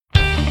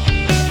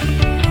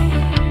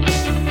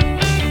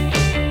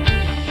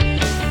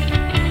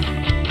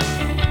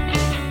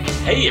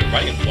Hey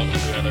everybody, and welcome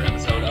to another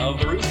episode of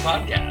the Roost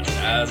Podcast.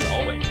 As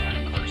always,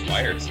 I'm Curtis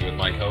Wires here with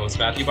my co-host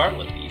Matthew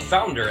Bartlett, the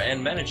founder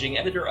and managing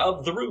editor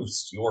of The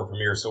Roost, your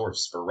premier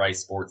source for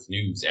Rice sports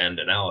news and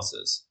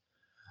analysis.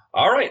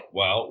 All right,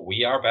 well,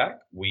 we are back.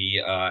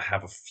 We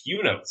have a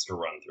few notes to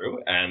run through,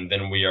 and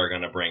then we are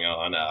going to bring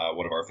on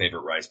one of our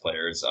favorite Rice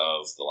players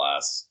of the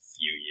last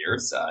few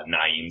years,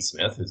 Naeem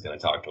Smith, who's going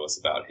to talk to us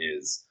about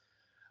his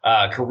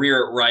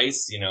career at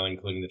Rice,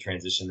 including the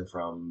transition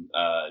from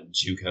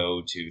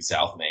JUCO to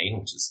South Maine,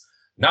 which is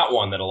not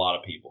one that a lot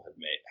of people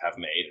have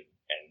made,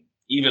 and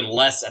even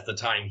less at the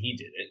time he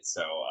did it.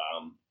 So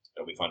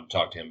it'll be fun to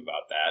talk to him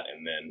about that,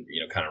 and then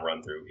kind of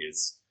run through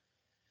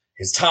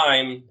his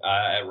time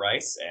at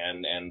Rice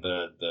and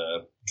the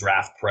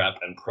draft prep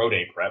and pro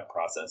day prep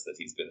process that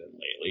he's been in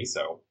lately.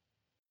 So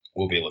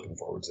we'll be looking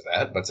forward to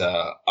that. But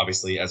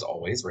obviously, as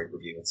always, rate,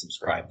 review, and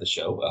subscribe to the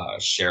show.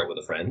 Share it with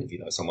a friend if you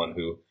know someone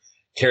who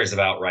cares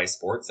about Rice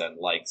sports and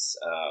likes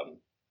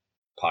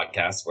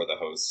podcasts where the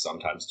hosts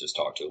sometimes just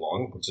talk too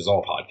long, which is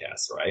all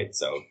podcasts, right?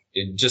 So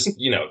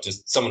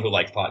just someone who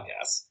likes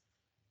podcasts.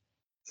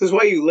 This is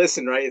why you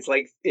listen, right?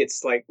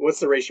 It's like what's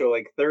the ratio?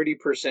 Like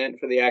 30%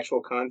 for the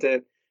actual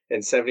content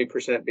and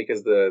 70%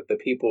 because the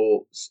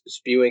people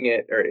spewing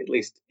it, or at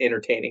least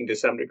entertaining to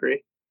some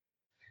degree.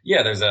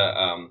 Yeah, there's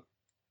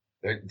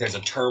a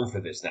term for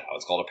this now.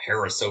 It's called a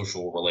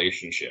parasocial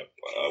relationship,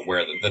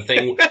 where the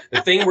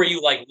thing where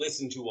you like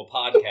listen to a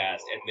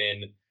podcast and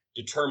then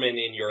determine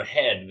in your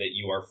head that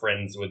you are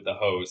friends with the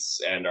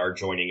hosts and are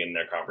joining in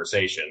their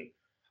conversation.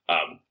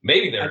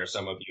 Maybe there are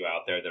some of you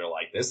out there that are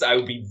like this. I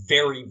would be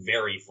very,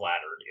 very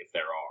flattered if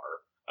there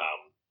are.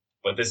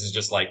 But this is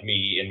just like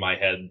me in my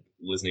head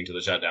listening to the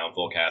Shutdown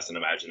Fullcast and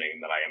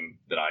imagining that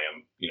I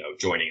am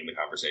joining in the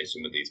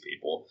conversation with these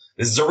people.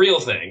 This is a real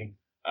thing.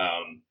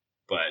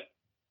 But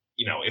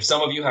if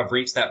some of you have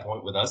reached that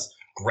point with us,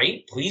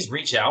 great. Please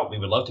reach out. We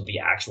would love to be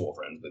actual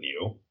friends with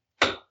you.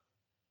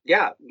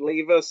 Yeah,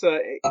 leave us.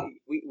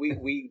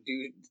 We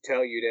do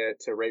tell you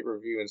to rate,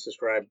 review, and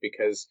subscribe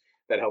because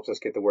that helps us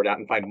get the word out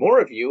and find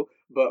more of you.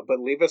 But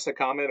leave us a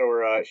comment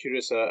or shoot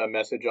us a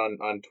message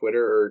on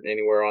Twitter or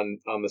anywhere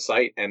on the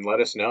site and let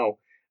us know,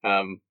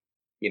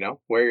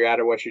 where you're at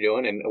or what you're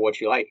doing and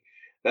what you like.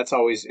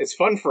 It's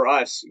fun for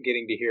us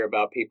getting to hear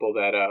about people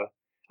that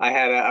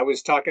I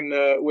was talking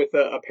with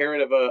a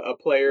parent of a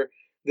player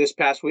this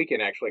past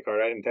weekend, actually,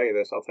 Carter. I didn't tell you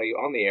this. I'll tell you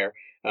on the air,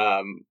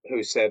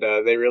 who said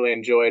they really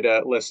enjoyed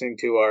listening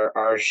to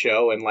our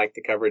show and liked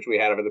the coverage we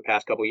had over the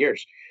past couple of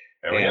years.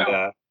 There we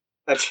go.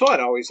 That's fun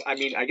always. I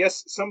mean, I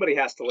guess somebody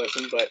has to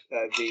listen, but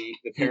the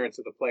parents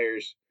of the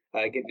players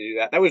get to do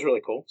that. That was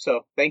really cool.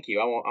 So thank you.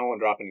 I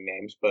won't drop any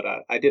names, but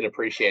I did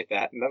appreciate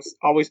that. And that's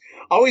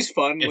always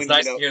fun. It's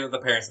nice to hear that the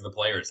parents of the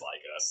players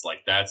like us.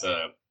 Like that's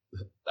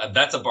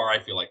a bar I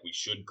feel like we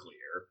should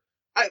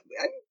clear.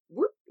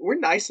 We're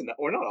nice enough.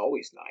 We're not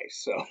always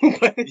nice, so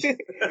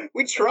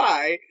we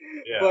try.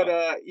 Yeah. But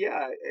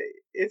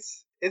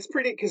it's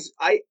pretty because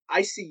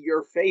I see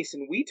your face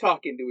and we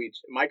talk into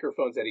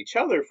microphones at each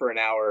other for an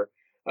hour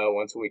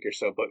once a week or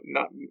so, but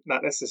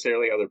not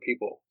necessarily other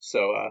people.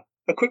 So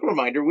a quick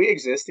reminder: we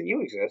exist and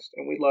you exist,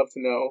 and we'd love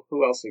to know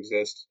who else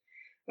exists.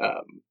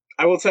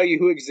 I will tell you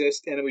who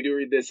exists, and we do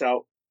read this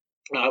out.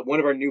 One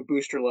of our new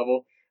booster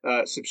level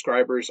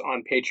subscribers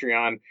on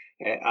Patreon,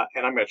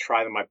 and I'm going to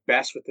try my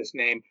best with this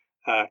name.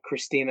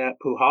 Christina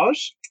Pujaj.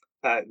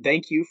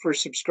 Thank you for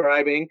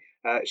subscribing.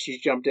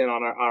 She's jumped in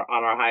on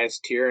our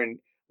highest tier and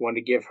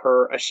wanted to give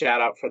her a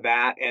shout out for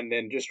that. And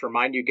then just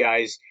remind you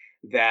guys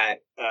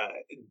that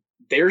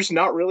there's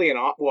not really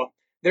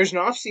there's an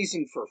off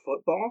season for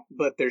football,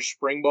 but there's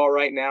spring ball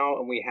right now,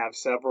 and we have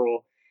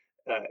several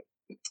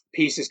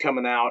pieces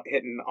coming out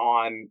hitting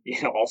on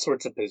all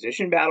sorts of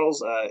position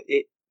battles.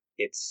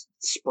 It's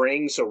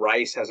spring, so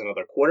Rice has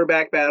another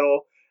quarterback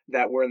battle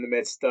that we're in the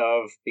midst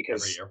of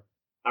because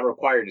I'm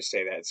required to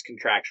say that. It's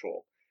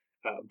contractual,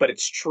 but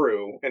it's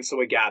true. And so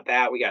we got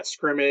that. We got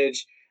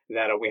scrimmage.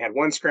 We had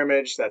one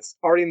scrimmage that's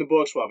already in the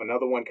books. We'll have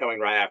another one coming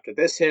right after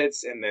this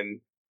hits. And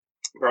then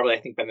probably, I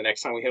think, by the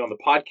next time we hit on the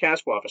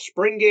podcast, we'll have a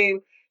spring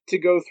game to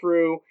go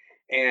through.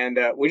 And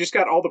we just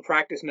got all the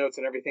practice notes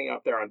and everything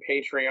up there on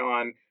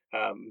Patreon.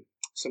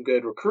 Some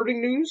good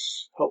recruiting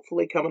news,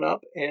 hopefully, coming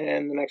up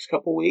in the next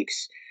couple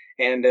weeks.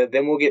 And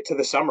then we'll get to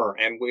the summer,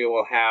 and we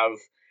will have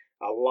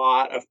a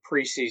lot of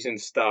preseason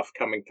stuff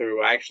coming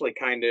through. I actually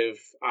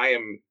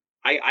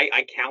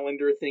I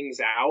calendar things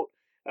out.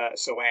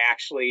 So I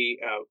actually,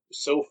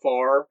 so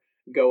far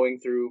going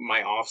through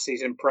my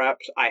off-season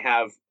preps, I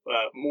have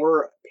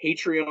more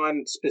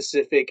Patreon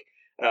specific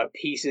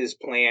pieces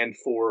planned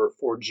for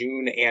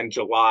June and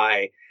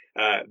July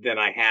than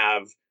I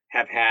have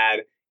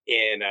had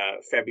in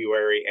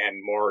February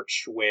and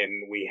March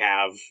when we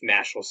have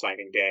National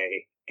Signing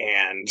Day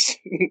and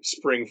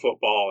spring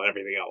football and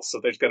everything else.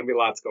 So there's going to be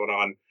lots going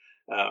on.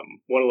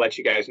 Want to let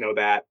you guys know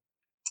that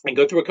and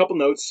go through a couple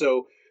notes.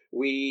 So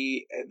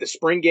the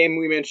spring game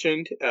we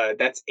mentioned,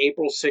 that's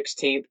April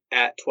 16th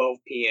at 12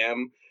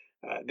 p.m.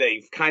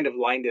 They've kind of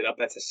lined it up.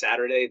 That's a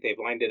Saturday. They've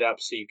lined it up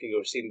so you can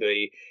go see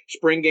the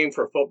spring game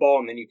for football,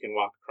 and then you can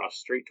walk across the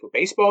street to a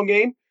baseball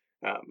game.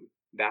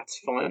 That's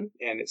fun,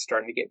 and it's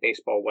starting to get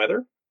baseball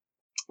weather.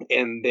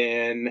 And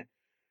then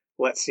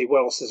let's see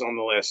what else is on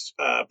the list.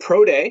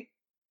 Pro Day,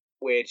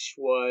 which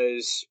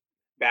was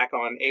back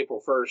on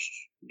April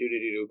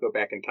 1st. Go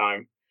back in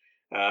time.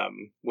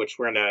 Which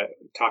we're going to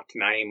talk to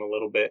Naeem a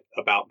little bit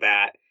about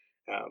that.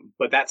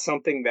 But that's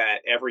something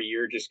that every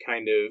year just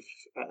kind of,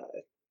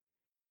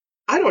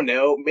 I don't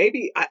know,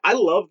 maybe I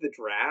love the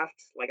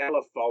draft. Like I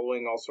love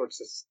following all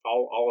sorts of,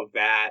 all of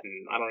that.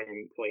 And I don't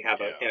even really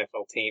have an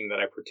NFL team that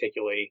I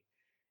particularly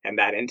am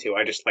that into.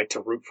 I just like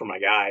to root for my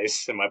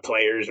guys and my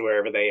players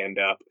wherever they end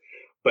up.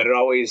 But it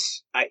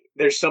always,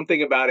 there's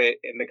something about it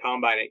in the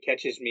combine. It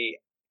catches me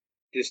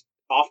just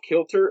off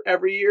kilter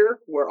every year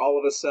where all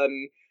of a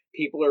sudden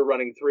people are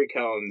running 3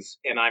 cones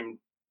and I'm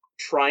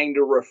trying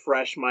to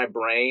refresh my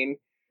brain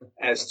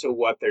as to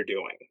what they're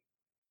doing.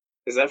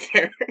 Is that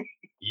fair?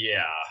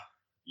 Yeah.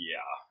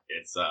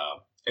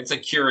 It's a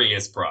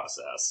curious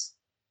process.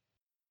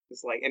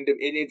 It's like, and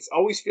it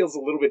always feels a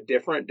little bit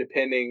different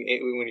depending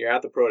when you're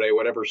at the pro day,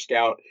 whatever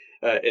scout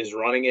is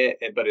running it.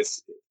 But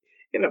it's,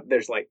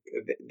 there's like,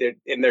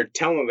 they're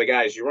telling the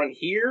guys, you run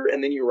here,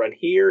 and then you run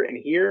here and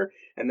here.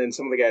 And then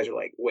some of the guys are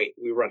like, wait,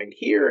 we're running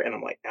here. And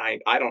I'm like,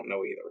 I don't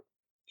know either.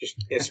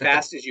 Just as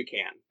fast as you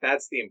can.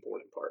 That's the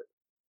important part.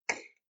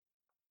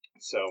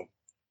 So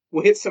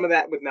we'll hit some of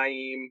that with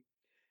Naeem.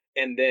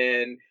 And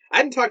then I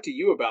hadn't talked to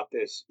you about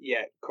this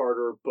yet,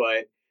 Carter,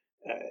 but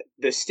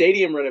the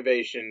stadium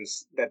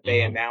renovations that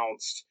they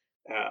announced,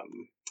 I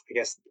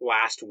guess,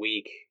 last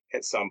week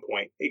at some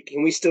point.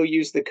 Can we still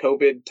use the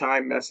COVID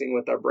time messing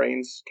with our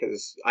brains?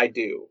 Because I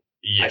do.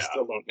 Yeah. I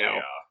still don't know.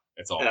 Yeah,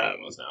 it's all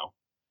meaningless now.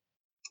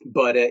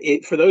 But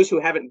for those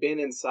who haven't been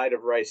inside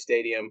of Rice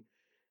Stadium,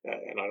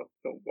 and I don't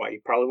know why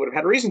you probably would have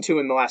had a reason to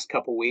in the last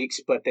couple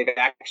weeks, but they've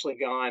actually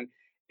gone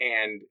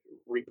and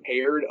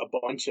repaired a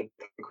bunch of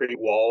concrete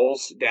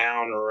walls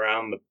down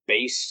around the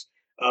base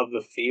of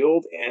the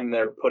field, and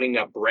they're putting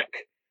up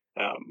brick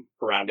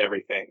around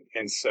everything.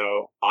 And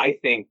so I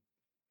think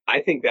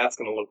that's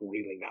going to look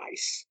really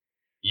nice.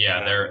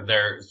 Yeah,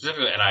 they're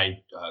specifically, and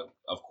I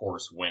of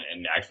course went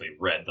and actually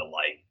read the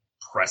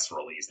press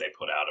release they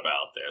put out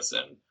about this,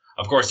 and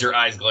of course your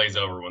eyes glaze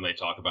over when they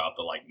talk about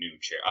the new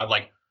chair.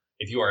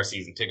 If you are a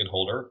season ticket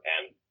holder,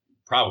 and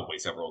probably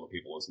several of the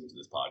people listening to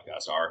this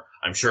podcast are,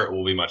 I'm sure it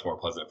will be much more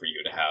pleasant for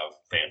you to have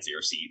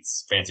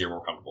fancier,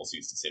 more comfortable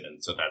seats to sit in.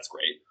 So that's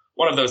great.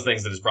 One of those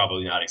things that is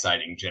probably not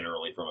exciting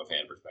generally from a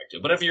fan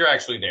perspective, but if you're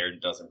actually there,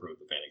 it does improve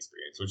the fan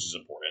experience, which is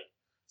important,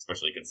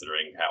 especially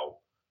considering how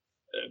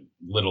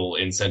little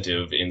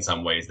incentive in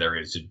some ways there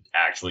is to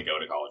actually go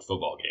to college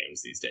football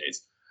games these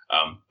days.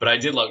 But I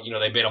did love,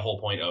 they made a whole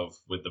point of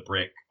with the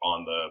brick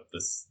on the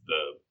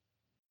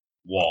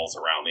walls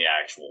around the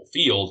actual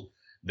field,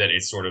 that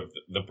it's sort of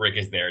the brick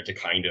is there to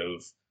kind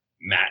of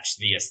match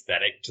the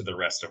aesthetic to the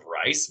rest of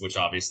Rice, which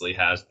obviously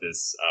has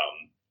this,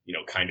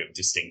 kind of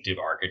distinctive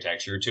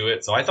architecture to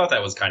it. So I thought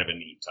that was kind of a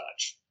neat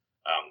touch.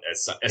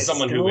 As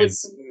someone who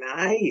is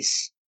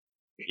nice.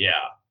 Yeah.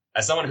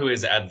 As someone who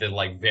is at the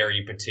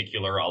very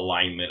particular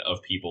alignment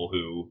of people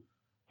who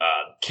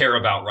care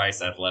about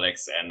Rice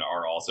athletics and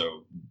are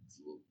also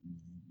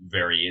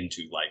very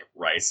into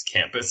Rice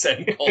campus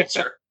and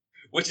culture,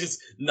 which is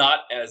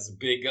not as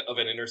big of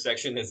an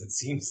intersection as it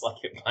seems like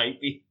it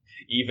might be,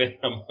 even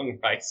among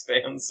Rice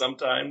fans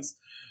sometimes.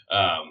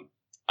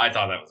 I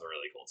thought that was a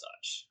really cool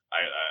touch.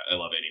 I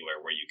love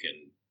anywhere where you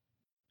can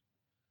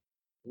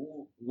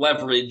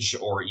leverage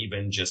or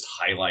even just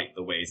highlight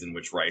the ways in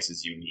which Rice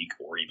is unique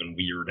or even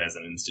weird as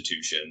an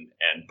institution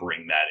and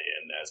bring that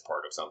in as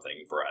part of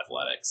something for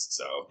athletics.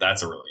 So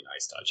that's a really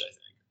nice touch, I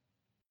think.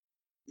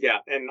 Yeah,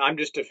 and I'm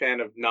just a fan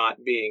of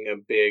not being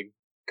a big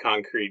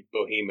concrete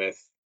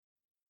behemoth.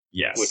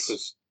 Yes. Which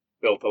was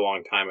built a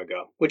long time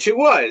ago. Which it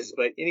was,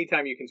 but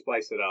anytime you can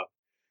splice it up,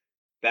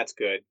 that's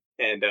good.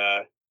 And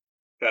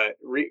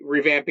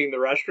revamping the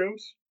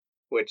restrooms,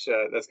 which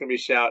that's going to be a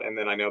shout. And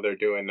then I know they're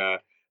doing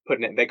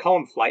putting it. They call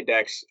them flight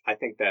decks. I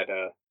think that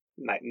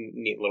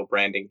neat little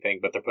branding thing.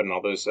 But they're putting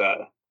all those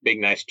big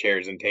nice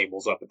chairs and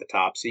tables up at the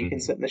top, so you can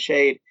sit in the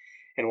shade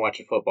and watch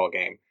a football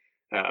game,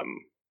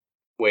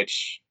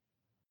 which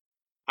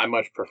I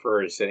much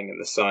prefer sitting in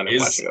the sun and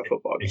watching a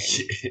football game.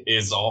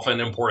 Is often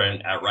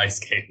important at Rice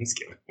games,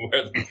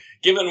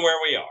 given where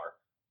we are.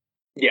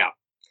 Yeah.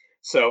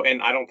 So,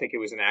 and I don't think it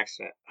was an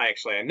accident. I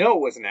know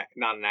it was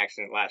not an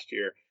accident last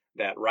year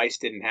that Rice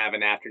didn't have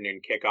an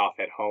afternoon kickoff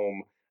at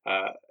home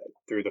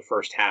through the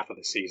first half of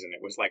the season.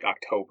 It was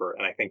October,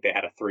 and I think they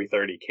had a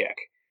 3:30 kick.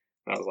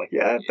 And I was like,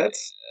 yeah,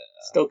 that's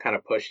still kind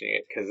of pushing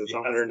it because it's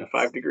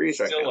 105 degrees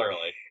right now. Still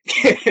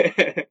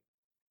early.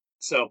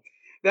 So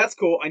that's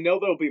cool. I know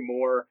there'll be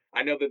more.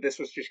 I know that this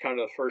was just kind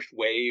of the first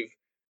wave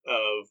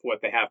of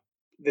what they have.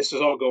 This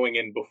is all going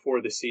in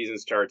before the season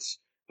starts,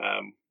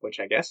 which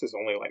I guess is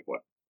only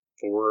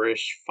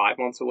 4-ish, 5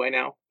 months away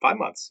now. 5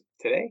 months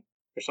today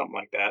or something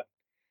like that.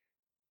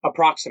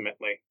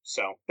 approximately.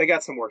 So they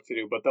got some work to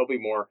do, but there'll be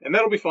more, and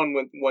that'll be fun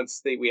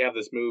once we have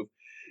this move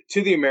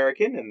to the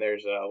American, and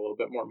there's a little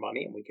bit more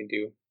money, and we can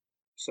do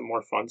some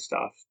more fun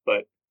stuff.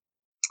 But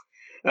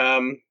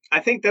I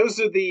think those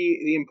are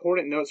the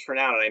important notes for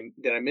now.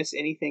 Did I miss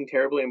anything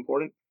terribly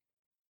important?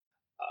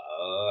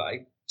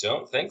 I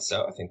don't think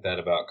so. I think that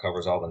about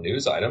covers all the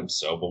news items.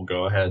 So we'll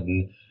go ahead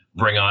and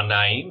bring on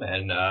Naeem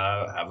and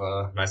have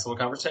a nice little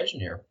conversation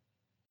here.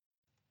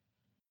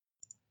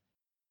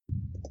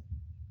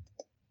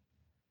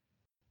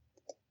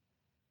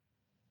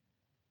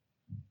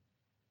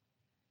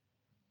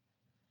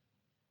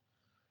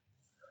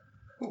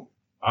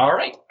 All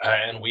right,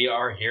 and we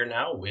are here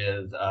now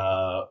with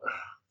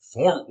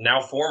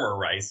former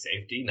Rice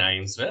safety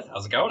Naeem Smith.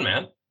 How's it going,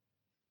 man?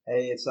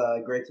 Hey, it's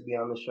great to be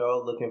on the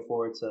show. Looking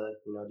forward to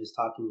just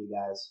talking to you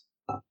guys.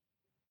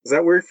 Is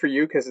that weird for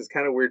you? Because it's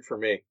kind of weird for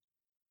me.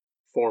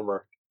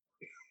 Former.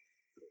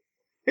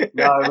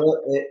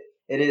 No,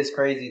 it is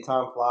crazy.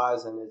 Time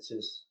flies, and it's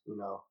just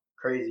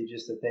crazy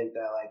just to think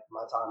that like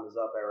my time is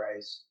up at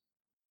Rice.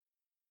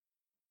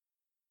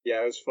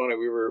 Yeah, it was funny.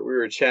 We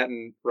were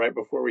chatting right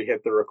before we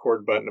hit the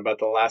record button about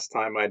the last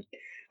time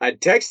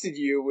I'd texted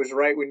you was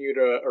right when you'd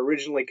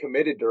originally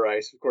committed to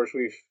Rice. Of course,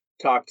 we've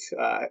talked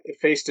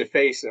face to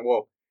face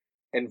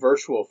and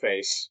virtual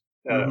face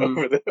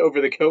Mm-hmm. over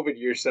the COVID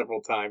years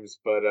several times,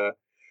 but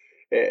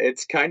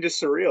it's kind of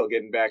surreal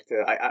getting back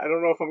to. I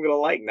don't know if I'm gonna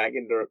like not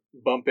getting to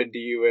bump into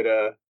you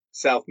at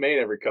South Main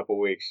every couple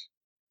weeks.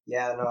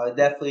 Yeah, no,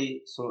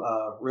 definitely some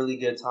really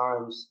good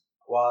times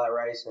while at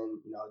Rice, and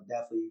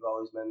definitely you've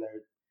always been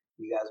there.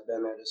 You guys have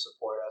been there to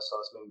support us, so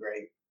it's been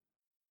great.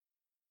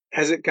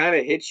 Has it kind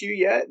of hit you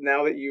yet?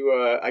 Now that you,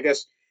 I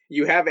guess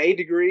you have a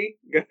degree,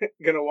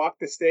 gonna walk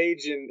the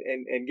stage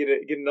and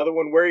get another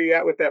one. Where are you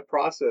at with that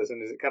process?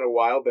 And is it kind of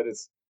wild that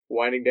it's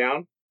winding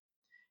down?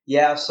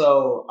 Yeah,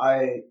 so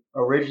I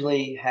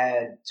originally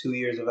had 2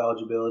 years of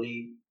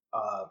eligibility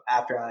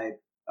after I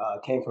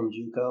came from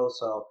JUCO.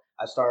 So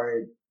I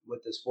started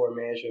with the sport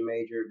management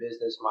major,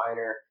 business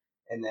minor,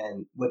 and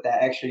then with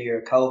that extra year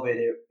of COVID,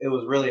 it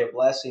was really a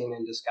blessing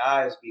in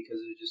disguise because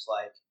it was just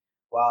like,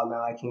 wow,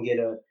 now I can get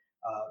a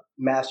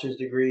master's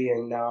degree,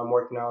 and now I'm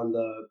working on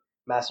the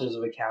master's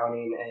of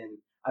accounting, and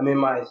I'm in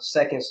my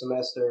second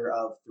semester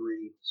of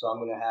three, so I'm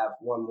gonna have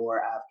one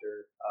more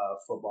after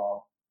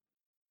football.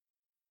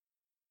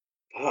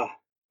 Ah,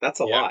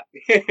 that's a Yeah. lot.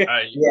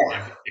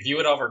 Yeah. If you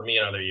had offered me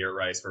another year at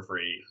Rice for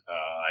free,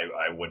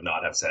 I would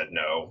not have said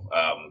no.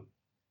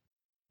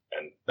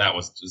 And that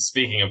was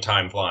speaking of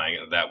time flying.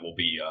 That will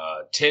be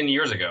 10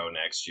 years ago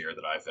next year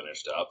that I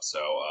finished up. So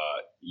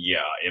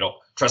yeah, it'll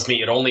trust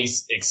me. It only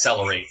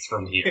accelerates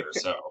from here.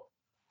 So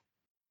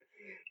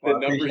The Well, I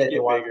numbers appreciate the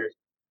get warm.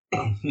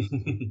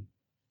 bigger.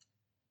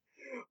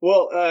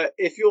 Well,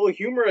 if you'll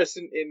humor us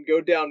and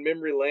go down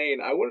memory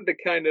lane, I wanted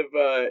to kind of,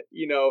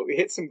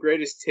 hit some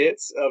greatest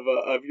hits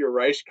of your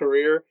Rice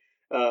career,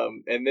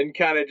 and then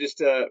kind of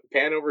just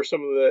pan over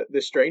some of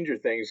the stranger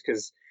things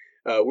because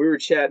we were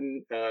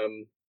chatting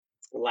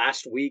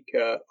last week.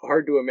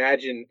 Hard to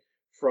imagine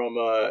from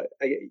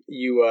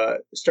you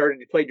started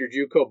to play your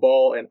JUCO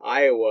ball in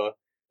Iowa,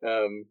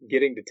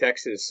 getting to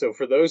Texas. So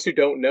for those who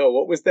don't know,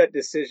 what was that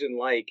decision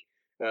like?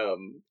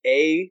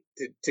 A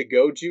to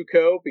go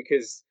JUCO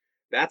because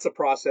that's a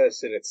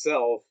process in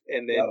itself,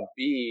 and Yep. then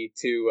B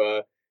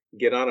to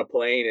get on a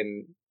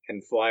plane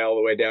and fly all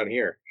the way down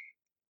here.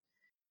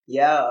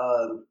 Yeah,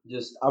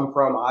 just I'm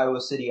from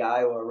Iowa City,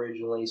 Iowa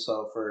originally.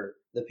 So for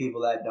the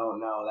people that don't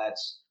know,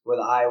 that's where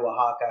the Iowa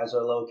Hawkeyes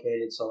are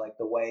located. So like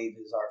the Wave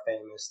is our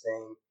famous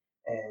thing,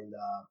 and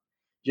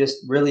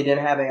just really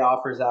didn't have any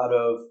offers out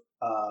of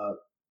uh,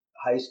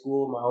 high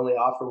school. My only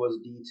offer was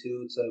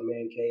D2 to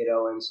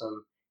Mankato and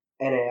some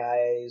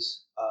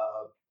NAIAs.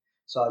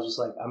 So I was just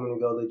like, I'm gonna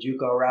go the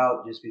JUCO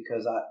route just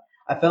because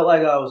I felt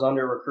like I was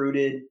under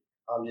recruited,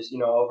 just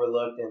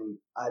overlooked, and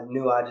I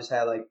knew I just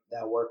had like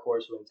that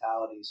workhorse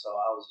mentality. So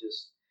I was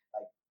just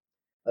like,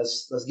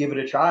 let's give it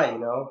a try,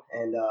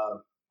 And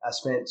I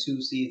spent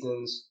 2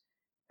 seasons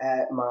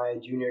at my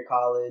junior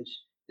college.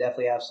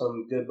 Definitely have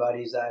some good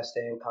buddies that I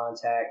stay in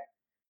contact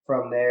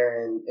from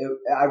there, and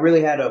I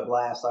really had a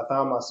blast. I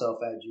found myself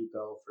at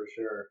JUCO for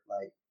sure,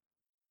 like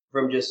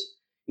from just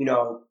you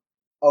know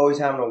always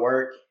having to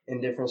work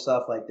and different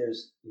stuff. Like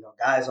there's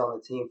guys on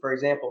the team. For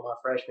example, my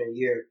freshman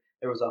year,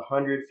 there was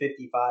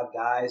 155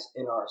 guys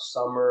in our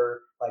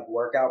summer like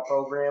workout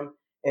program,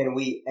 and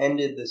we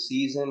ended the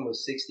season with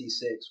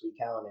 66. We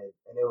counted,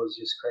 and it was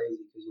just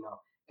crazy because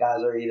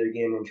guys are either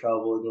getting in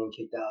trouble, getting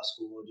kicked out of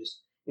school,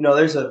 just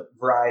there's a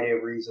variety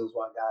of reasons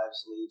why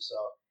guys leave. So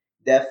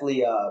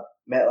definitely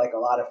met like a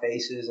lot of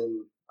faces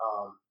and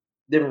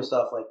different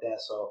stuff like that.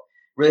 So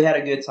really had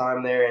a good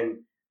time there and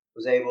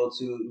was able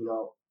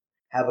to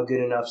have a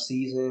good enough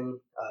season,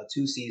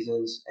 2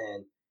 seasons,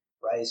 and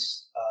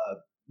Rice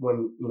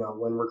when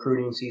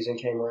recruiting season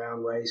came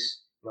around,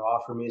 Rice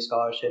offered me a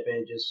scholarship, and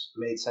it just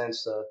made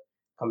sense to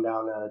come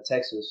down to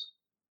Texas.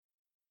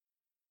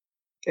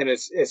 And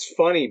it's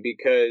funny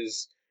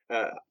because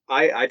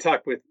I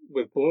talked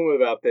with Bloom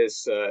about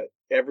this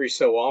every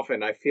so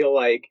often. I feel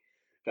like,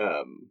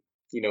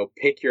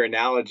 pick your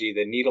analogy,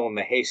 the needle in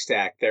the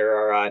haystack.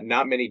 There are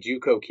not many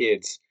JUCO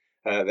kids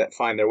that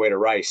find their way to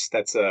Rice.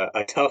 That's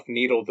a tough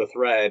needle to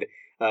thread.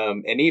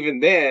 And even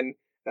then,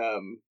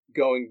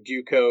 going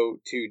JUCO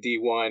to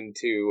D1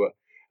 to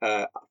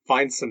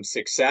find some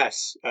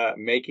success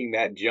making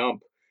that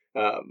jump.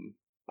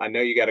 I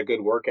know you got a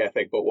good work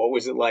ethic, but what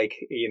was it like,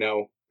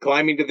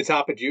 climbing to the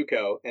top of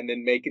JUCO and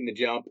then making the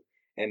jump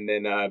and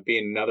then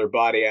being another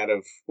body out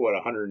of what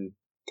 110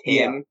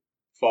 Yeah.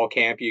 fall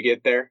camp you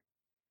get there?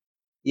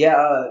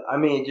 Yeah, I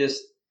mean,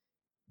 just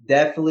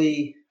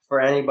definitely for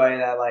anybody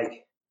that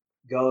like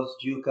goes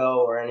JUCO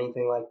or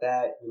anything like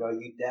that,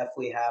 you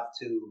definitely have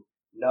to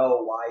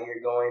know why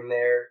you're going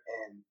there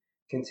and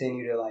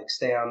continue to like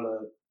stay on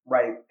the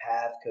right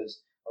path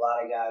because a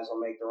lot of guys will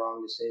make the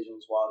wrong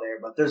decisions while there.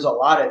 But there's a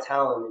lot of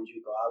talent in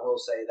JUCO. I will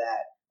say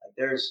that. Like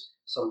there's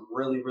some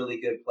really really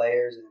good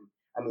players, and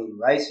I mean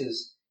Rice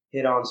has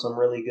hit on some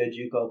really good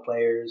JUCO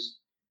players.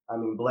 I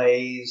mean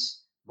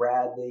Blaze,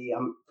 Bradley.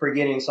 I'm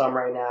forgetting some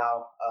right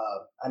now.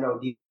 I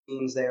know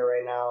Dean's there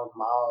right now.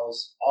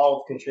 Miles, all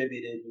have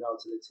contributed,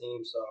 to the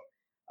team.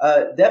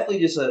 So definitely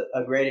just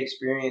a great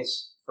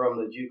experience from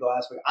the JUCO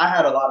aspect. I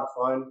had a lot of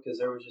fun because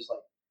there was just like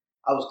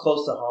I was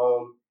close to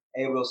home,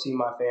 able to see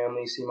my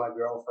family, see my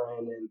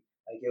girlfriend, and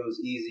like it was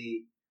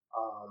easy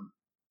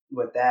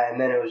with that. And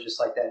then it was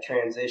just like that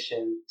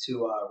transition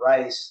to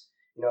Rice.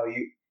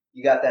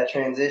 You got that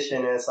transition,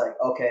 and it's like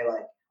okay,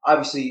 like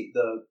obviously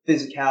the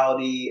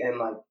physicality and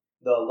like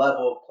the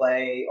level of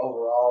play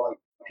overall, like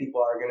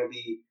people are going to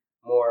be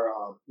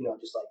more,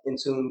 just like in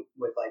tune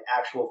with like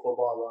actual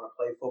football and want to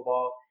play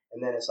football.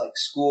 And then it's like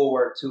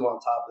schoolwork too on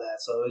top of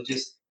that. So it was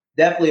just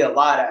definitely a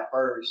lot at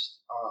first.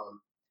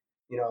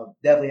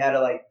 Definitely had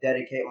to like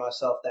dedicate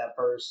myself that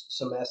first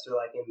semester,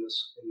 like in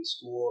the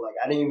school. Like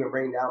I didn't even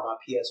bring down my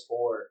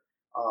PS4.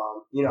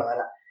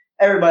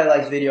 Everybody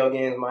likes video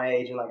games my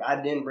age, and like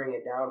I didn't bring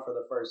it down for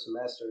the first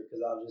semester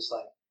because I was just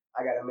like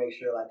I got to make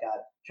sure like I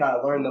try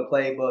to learn the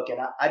playbook,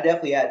 and I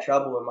definitely had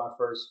trouble in my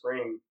first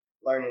spring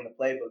learning the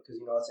playbook because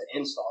it's an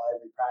install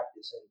every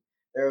practice, and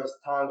there was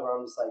times where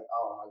I'm just like,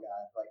 oh my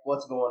god, like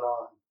what's going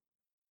on?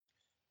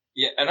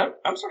 Yeah, and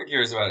I'm sort of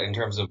curious about in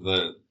terms of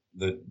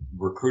the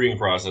recruiting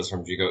process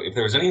from JUCO, if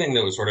there was anything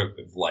that was sort of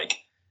like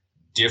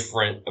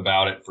different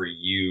about it for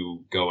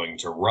you going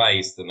to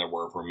Rice than there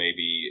were for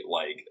maybe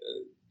like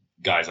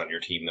guys on your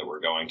team that were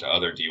going to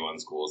other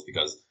D1 schools,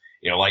 because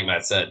like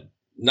Matt said,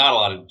 not a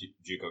lot of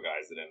JUCO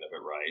guys that end up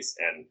at Rice,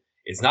 and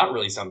it's not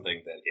really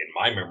something that in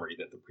my memory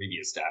that the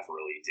previous staff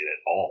really did at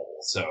all.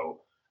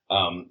 So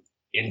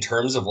in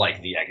terms of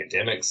like the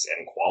academics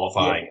and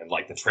qualifying and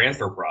like the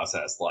transfer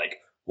process, like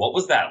what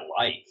was that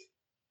like?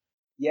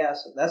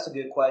 Yes, that's a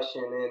good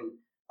question, and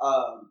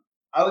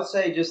I would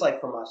say just like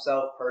for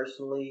myself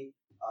personally,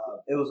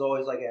 it was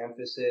always like an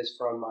emphasis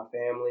from my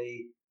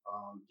family,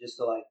 just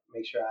to like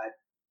make sure I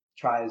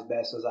try as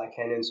best as I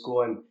can in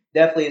school. And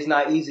definitely, it's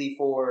not easy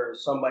for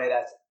somebody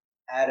that's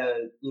at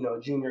a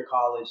junior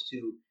college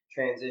to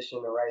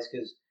transition to Rice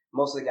because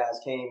most of the guys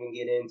can't even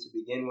get in to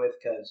begin with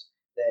because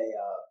they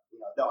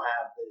don't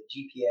have the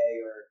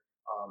GPA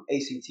or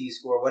ACT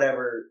score,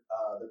 whatever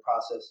the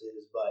process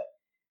is, but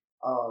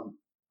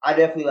I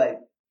definitely like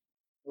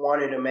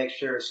wanted to make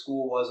sure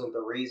school wasn't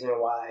the reason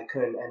why I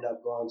couldn't end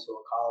up going to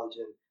a college,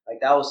 and like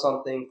that was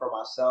something for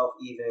myself.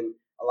 Even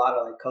a lot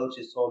of like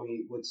coaches told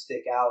me would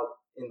stick out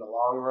in the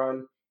long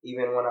run.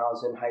 Even when I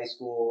was in high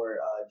school or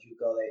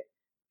JUCO,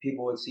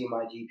 people would see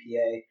my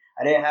GPA.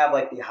 I didn't have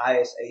like the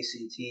highest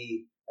ACT.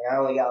 Like I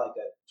only got like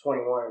a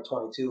 21 or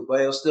 22,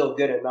 but it was still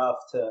good enough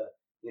to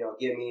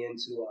get me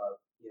into a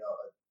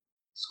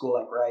school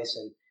like Rice.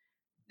 And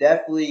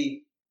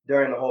definitely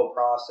during the whole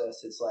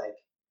process, it's like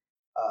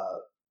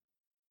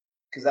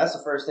because that's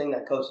the first thing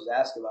that coaches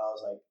ask about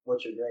is like,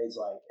 what's your grades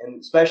like? And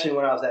especially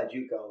when I was at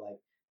JUCO, like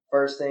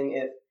first thing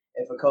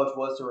if a coach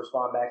was to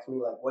respond back to me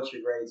like, what's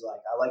your grades like?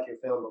 I like your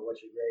film, but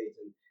what's your grades?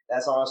 And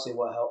that's honestly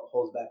what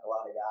holds back a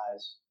lot of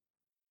guys.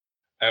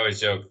 I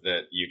always joke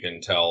that you can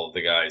tell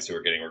the guys who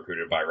are getting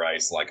recruited by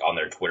Rice, like on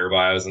their Twitter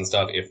bios and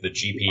stuff, if the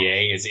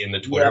GPA is in the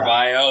Twitter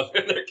bio,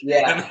 then they're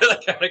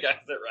the kind of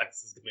guys that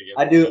Rice is going to get.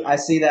 I do. I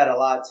see that a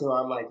lot too.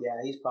 I'm like,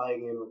 yeah, he's probably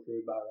getting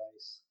recruited by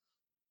Rice.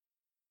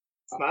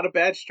 It's not a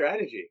bad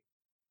strategy.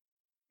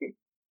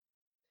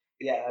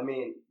 Yeah, I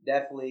mean,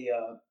 definitely,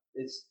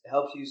 it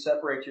helps you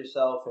separate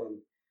yourself. And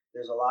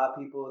there's a lot of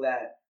people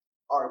that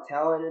are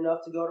talented enough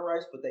to go to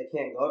Rice, but they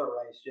can't go to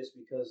Rice just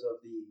because of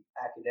the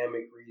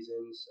academic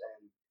reasons.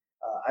 And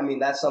I mean,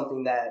 that's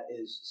something that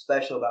is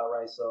special about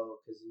Rice, though,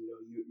 because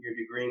your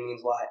degree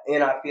means a lot.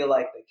 And I feel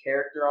like the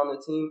character on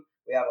the team,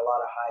 we have a lot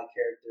of high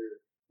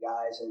character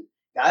guys and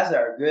guys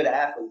that are good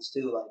athletes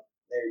too. Like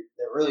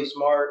they're really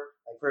smart.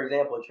 Like for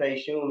example, Trey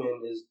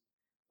Schumann is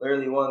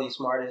literally one of the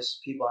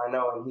smartest people I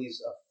know, and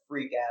he's a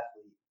freak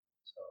athlete.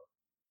 So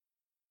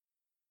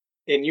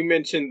And you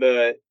mentioned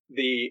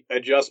the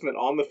adjustment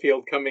on the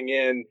field coming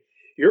in.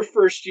 Your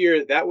first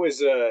year, that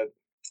was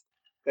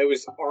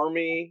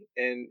Army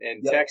and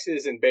yep.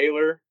 Texas and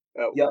Baylor.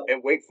 Yep.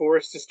 at Wake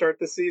Forest to start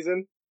the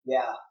season.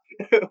 Yeah.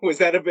 Was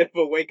that a bit of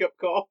a wake up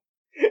call?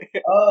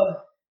 Uh,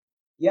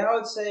 yeah, I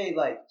would say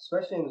like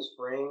especially in the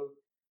spring,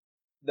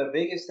 the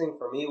biggest thing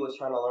for me was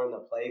trying to learn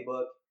the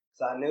playbook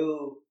because I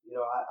knew,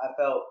 I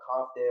felt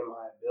confident in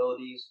my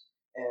abilities,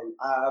 and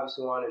I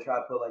obviously wanted to try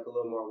to put like a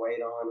little more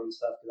weight on and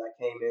stuff because I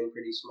came in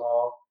pretty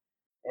small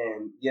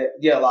and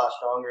get a lot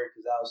stronger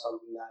because that was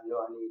something that I knew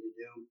I needed to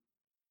do.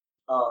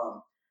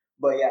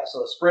 But yeah,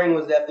 so spring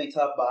was definitely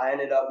tough, but I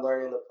ended up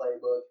learning the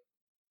playbook,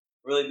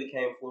 really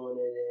became fluent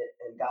in it,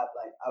 and got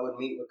like I would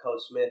meet with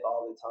Coach Smith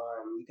all the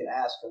time. You could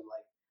ask him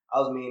like I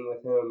was meeting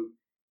with him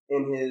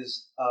in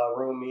his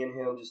room, me and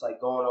him just like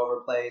going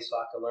over plays so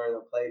I could learn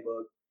the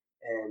playbook.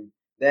 And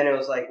then it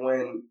was like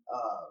when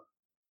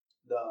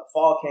the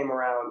fall came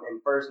around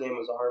and first game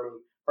was Army.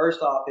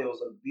 First off, it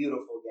was a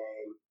beautiful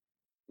game.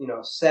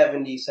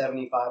 70,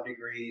 75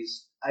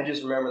 degrees. I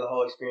just remember the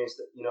whole experience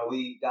that,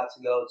 we got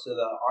to go to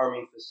the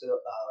Army facility,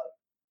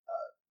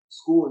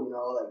 school,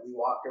 like we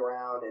walked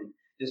around and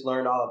just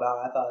learned all about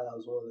it. I thought that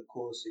was one of the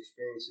coolest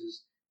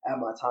experiences at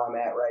my time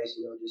at Rice,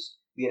 just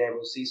being able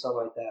to see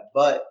something like that.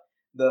 But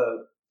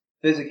the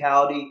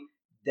physicality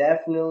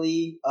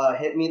definitely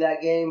hit me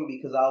that game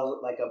because I was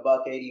like a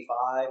buck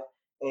 85.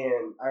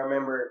 And I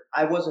remember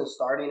I wasn't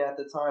starting at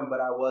the time, but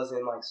I was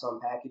in like some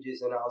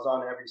packages and I was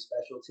on every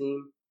special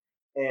team.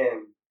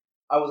 And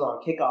I was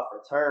on kickoff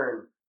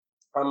return.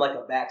 I'm like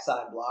a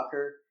backside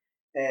blocker.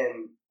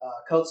 And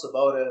Coach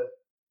Sabota,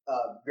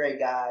 great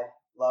guy,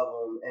 love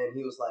him. And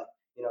he was like,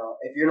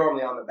 if you're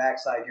normally on the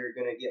backside, you're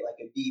gonna get like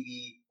a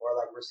DB or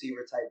like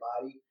receiver type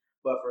body.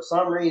 But for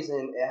some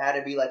reason, it had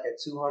to be like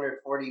a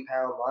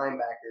 240-pound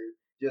linebacker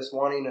just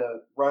wanting to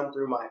run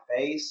through my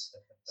face.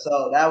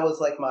 So that was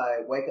like my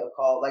wake up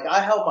call. Like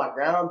I held my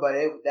ground, but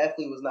it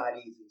definitely was not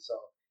easy. So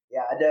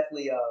yeah, I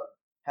definitely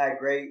had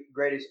great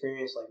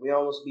experience. Like we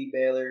almost beat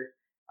Baylor.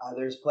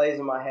 There's plays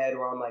in my head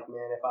where I'm like,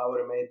 man, if I would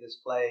have made this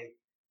play,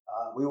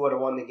 we would have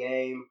won the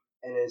game.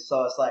 And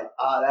so it's like,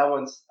 that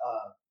one's.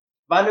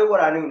 If I knew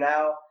what I knew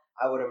now,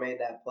 I would have made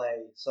that play.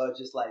 So it's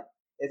just like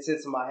it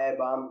sits in my head.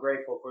 But I'm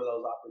grateful for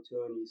those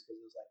opportunities because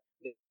it was like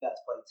we got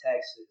to play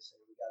Texas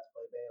and we got to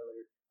play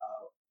Baylor.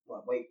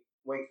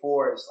 Wake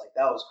Forest, like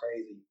that was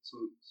crazy.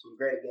 Some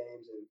great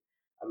games, and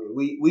I mean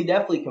we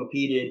definitely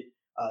competed,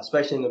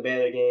 especially in the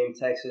Baylor game,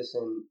 Texas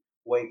and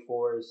Wake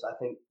Forest. I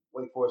think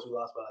Wake Forest we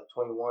lost by like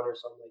 21 or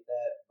something like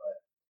that,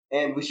 but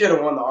and we should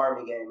have won the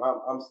Army game.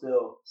 I'm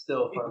still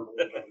a firm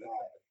believer in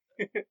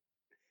that.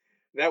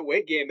 That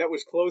Wake game that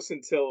was close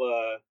until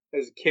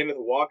as Kenneth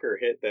Walker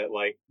hit that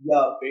like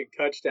Yup. big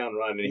touchdown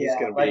run, and he's Yeah,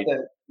 going to like be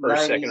the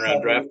first, second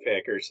round 97. draft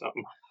pick or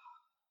something.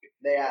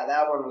 Yeah,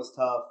 that one was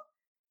tough.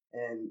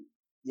 And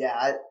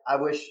yeah, I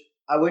wish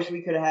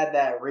we could have had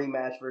that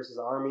rematch versus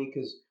Army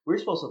because we were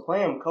supposed to play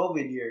them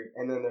COVID year,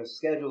 and then the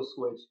schedule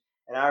switched.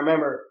 And I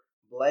remember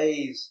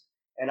Blaze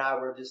and I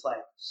were just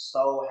like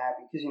so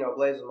happy because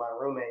Blaze was my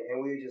roommate,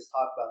 and we would just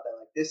talk about that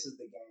like this is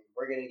the game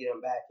we're gonna get him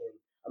back in.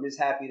 I'm just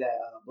happy that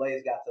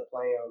Blaze got to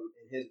play him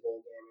in his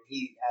bowl game, and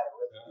he had a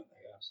really good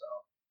game. So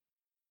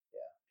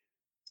yeah.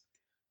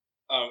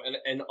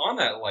 And on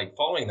that, like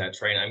following that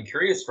train, I'm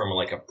curious from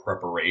like a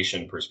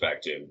preparation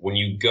perspective. When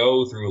you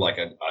go through like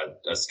a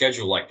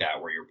schedule like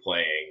that where you're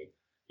playing,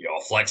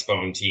 a flex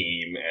bone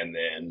team, and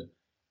then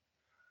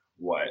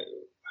what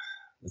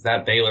was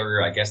that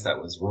Baylor? I guess that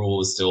was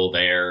Rule is still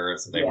there,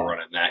 so they were Yeah.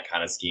 running that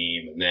kind of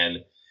scheme, and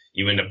then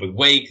you end up with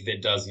Wake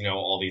that does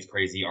all these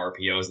crazy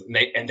RPOs, and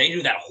they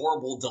do that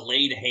horrible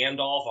delayed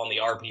handoff on the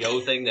RPO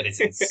thing that is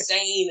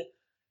insane,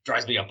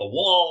 drives me up the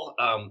wall.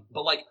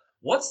 But like,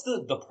 what's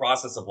the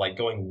process of like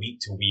going week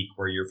to week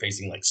where you're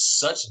facing like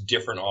such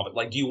different offense?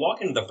 Like, do you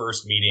walk into the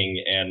first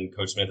meeting and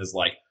Coach Smith is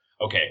like,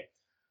 okay,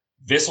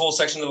 this whole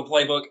section of the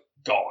playbook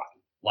gone.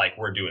 Like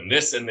we're doing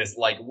this and this.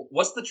 Like,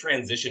 what's the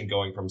transition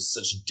going from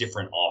such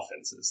different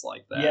offenses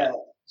like that? Yeah.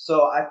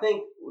 So I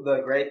think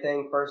the great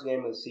thing, first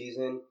game of the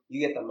season, you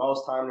get the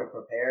most time to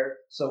prepare.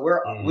 So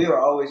we were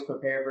always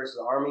prepared versus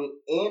Army,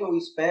 and we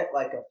spent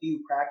like a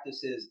few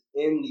practices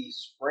in the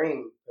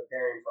spring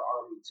preparing for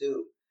Army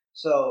too.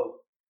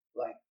 So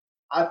like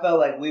I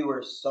felt like we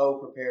were so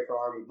prepared for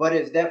Army, but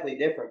it's definitely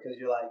different because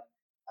you're like,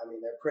 I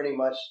mean, they're pretty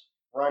much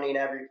running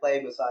every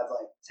play besides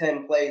like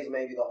 10 plays,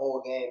 maybe the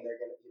whole game. They're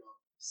gonna,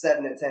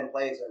 7 to 10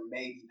 plays are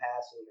maybe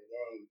passing the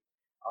game,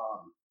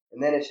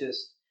 and then it's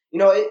just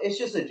it's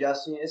just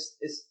adjusting. It's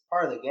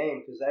part of the game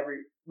because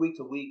every week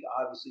to week,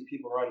 obviously,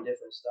 people run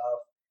different stuff,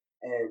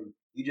 and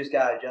you just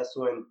gotta adjust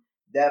to it. And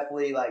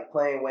definitely, like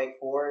playing Wake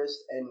Forest,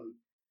 and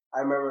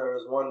I remember there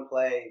was one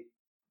play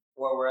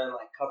where we're in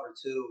like cover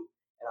two,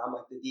 and I'm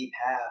like the deep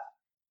half,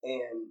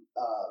 and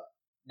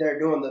they're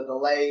doing the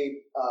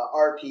delayed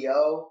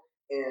RPO,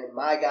 and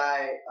my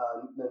guy,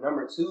 the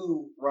number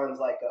two, runs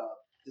like a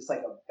just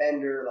like a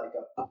bender, like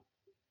a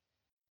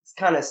it's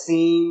kind of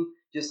seam,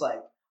 just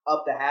like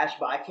up the hash,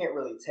 but I can't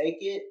really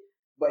take it.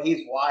 But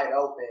he's wide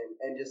open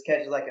and just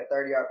catches like a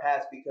 30-yard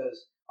pass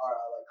because our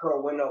like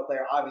curl window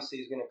player obviously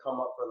is going to come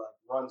up for like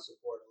run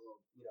support a little,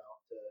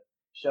 to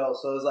show.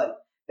 So it's like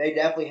they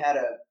definitely had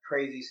a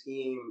crazy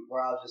scheme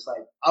where I was just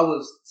like, I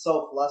was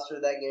so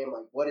flustered that game,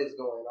 like, what is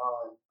going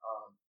on?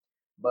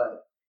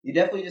 But you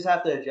definitely just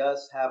have to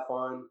adjust, have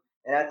fun,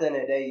 and at the end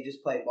of the day, you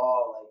just play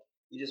ball. Like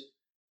you just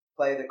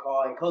play the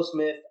call. And Coach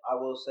Smith, I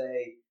will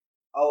say,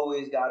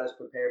 always got us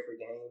prepared for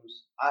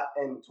games.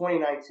 In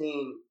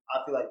 2019,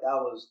 I feel like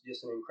that was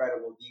just an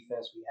incredible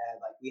defense we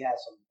had. Like we had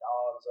some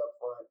dogs up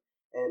front,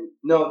 and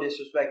no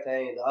disrespect to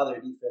any of the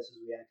other defenses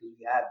we had because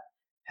we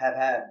have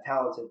had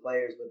talented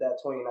players, but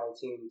that 2019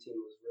 team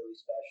was really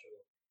special.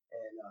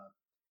 And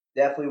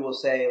definitely will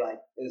say like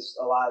it's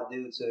a lot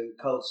due to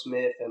Coach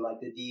Smith and like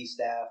the D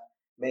staff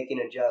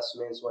making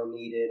adjustments when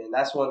needed, and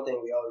that's one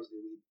thing we always do.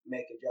 We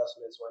make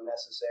adjustments when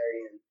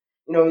necessary,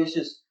 and it's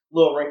just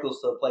little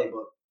wrinkles to the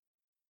playbook.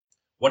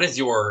 What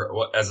is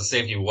as a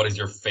safety? What is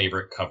your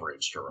favorite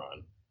coverage to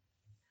run?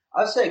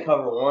 I'd say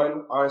cover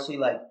one. Honestly,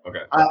 like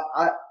okay,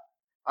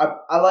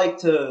 I like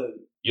to.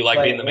 You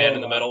like being the man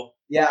in the middle?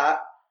 Yeah,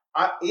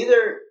 I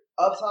either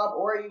up top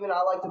or even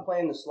I like to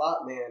play in the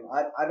slot, man.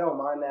 I don't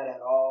mind that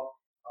at all.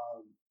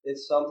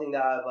 It's something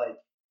that I've like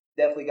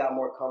definitely got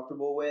more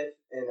comfortable with,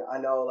 and I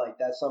know like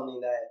that's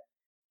something that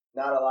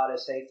not a lot of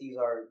safeties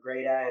are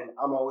great at, and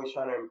I'm always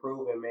trying to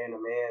improve in man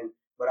to man.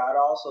 But I'd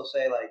also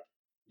say like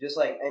just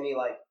like any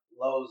like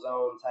low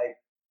zone type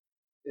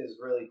is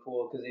really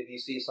cool because if you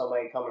see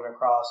somebody coming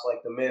across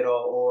like the middle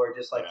or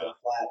just like the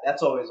flat,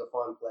 that's always a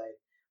fun play.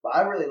 But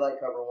I really like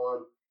cover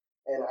one,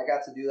 and I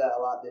got to do that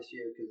a lot this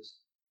year because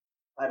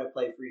I had to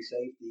play free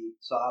safety,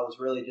 so I was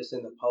really just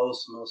in the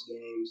post most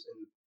games,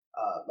 and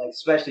like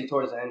especially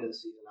towards the end of the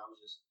season, I was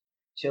just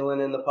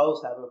chilling in the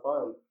post, having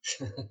fun.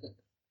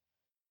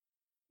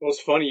 Well,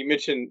 it's funny you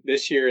mentioned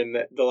this year and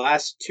the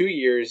last 2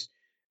 years.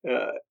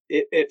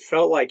 It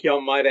felt like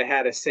y'all might have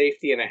had a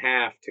safety and a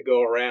half to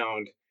go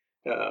around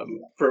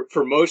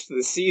for most of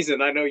the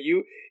season. I know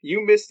you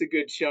missed a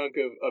good chunk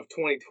of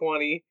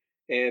 2020,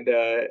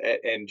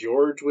 and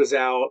George was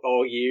out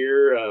all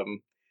year.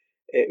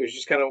 It was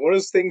just kind of one of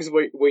those things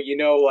where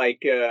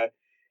like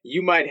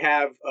you might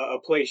have a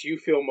place you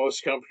feel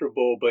most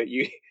comfortable, but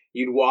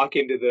you'd walk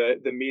into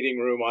the meeting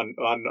room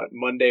on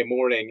Monday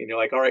morning and you're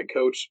like, all right,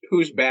 coach,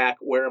 who's back?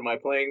 Where am I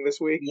playing this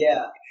week?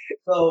 Yeah.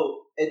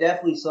 So it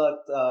definitely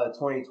sucked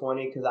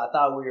 2020 because I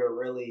thought we were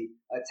really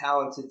a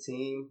talented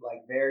team,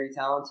 like very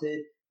talented.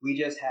 We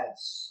just had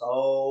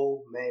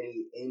so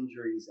many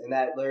injuries, and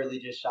that literally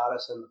just shot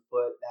us in the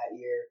foot that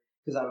year.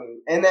 Because I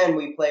mean, and then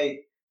we played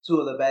two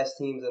of the best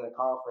teams in the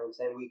conference,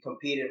 and we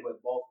competed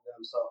with both of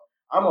them. So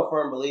I'm a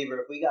firm believer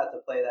if we got to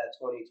play that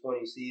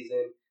 2020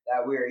 season,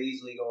 that we are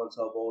easily going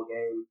to a bowl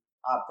game.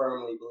 I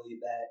firmly believe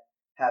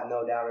that, have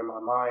no doubt in my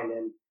mind.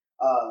 And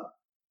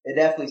it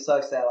definitely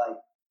sucks that like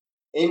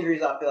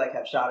injuries I feel like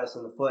have shot us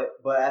in the foot.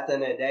 But at the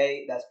end of the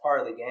day, that's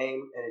part of the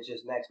game, and it's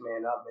just next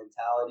man up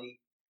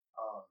mentality.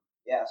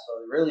 Yeah,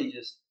 so really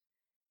just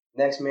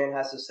next man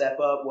has to step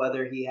up,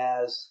 whether he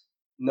has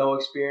no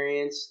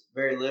experience,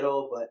 very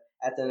little. But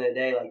at the end of the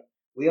day, like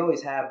we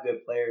always have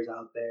good players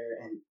out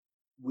there, and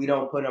we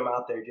don't put them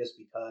out there just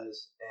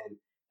because. And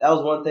that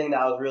was one thing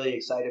that I was really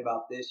excited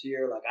about this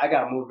year. Like I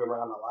got moved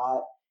around a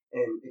lot,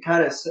 and it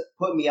kind of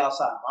put me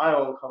outside my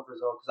own comfort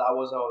zone because I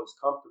wasn't always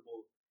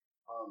comfortable.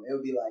 It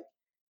would be like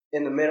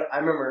in the middle. I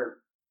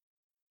remember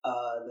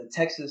the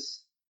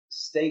Texas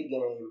State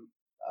game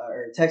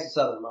or Texas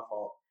Southern. My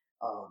fault.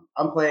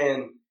 I'm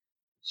playing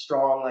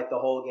strong like the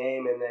whole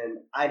game, and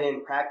then I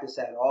didn't practice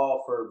at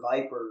all for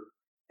Viper.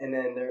 And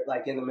then they're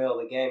like in the middle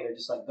of the game, they're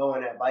just like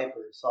going at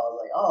Viper. So I was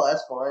like, oh,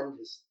 that's fun.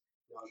 Just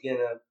getting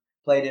to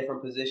play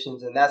different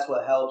positions, and that's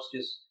what helps.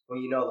 Just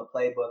when you know the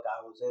playbook,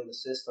 I was in the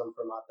system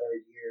for my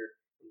third year,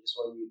 and just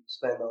when you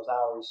spend those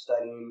hours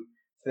studying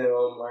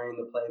film, learning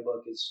the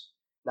playbook, it's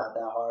not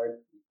that hard.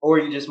 Or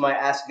you just might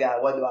ask a guy,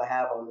 what do I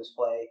have on this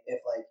play? If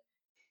like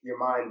your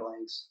mind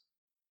blanks.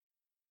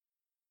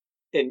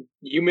 And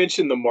you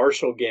mentioned the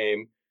Marshall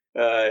game.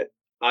 Uh,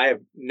 I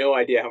have no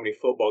idea how many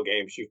football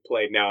games you've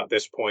played now at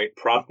this point.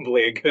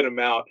 Probably a good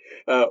amount.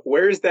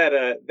 Where's that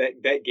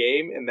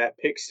game and that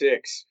pick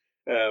six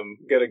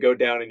gonna go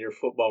down in your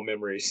football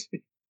memories?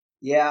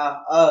 Yeah.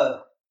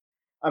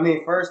 I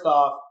mean, first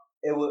off,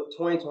 it was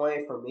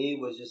 2020 for me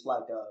was just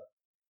like a.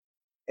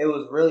 It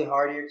was really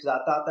hard year because I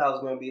thought that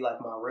was going to be like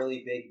my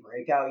really big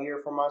breakout year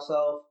for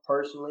myself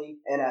personally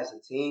and as a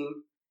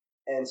team.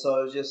 And so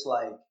it was just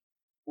like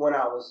when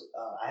I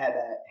had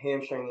that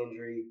hamstring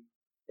injury,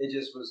 it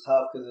just was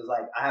tough because it's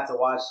like I have to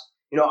watch.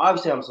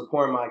 Obviously I'm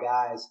supporting my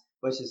guys,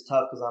 but it's just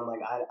tough because I'm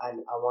like I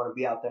want to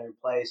be out there and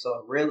play.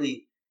 So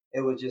really,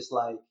 it was just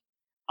like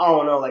I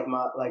don't know, like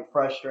my like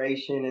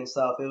frustration and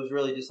stuff. It was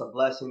really just a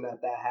blessing that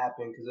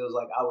happened because it was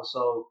like I was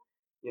so,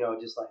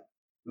 just like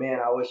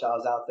man, I wish I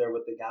was out there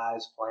with the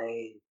guys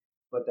playing.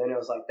 But then it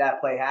was like that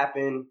play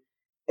happened,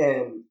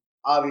 and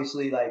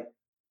obviously like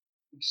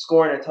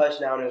scoring a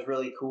touchdown is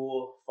really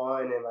cool,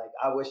 fun, and like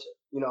I wish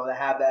to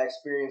have that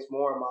experience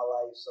more in my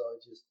life. So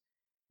it just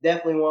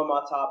definitely one of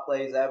my top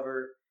plays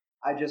ever.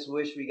 I just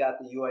wish we got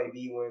the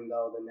UAB win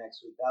though the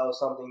next week. That was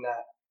something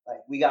that like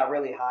we got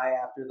really high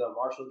after the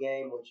Marshall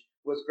game, which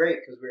was great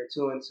because we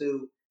were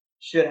 2-2.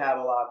 should have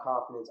a lot of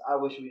confidence. I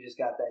wish we just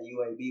got that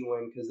UAB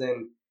win because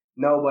then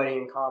nobody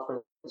in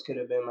conference could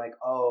have been like,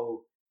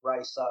 oh,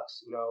 Rice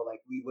sucks. Like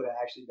we would have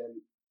actually been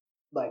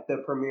like the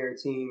premier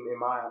team in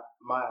my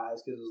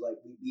eyes because it was like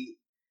we beat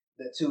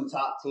the two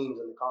top teams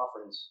in the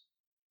conference.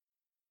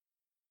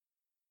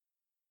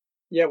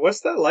 Yeah,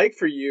 what's that like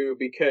for you?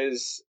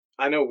 Because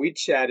I know we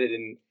chatted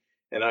and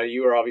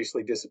you were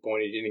obviously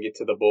disappointed you didn't get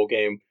to the bowl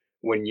game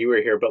when you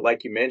were here. But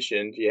like you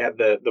mentioned, you had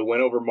the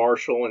win over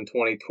Marshall in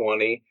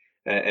 2020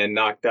 and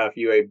knocked off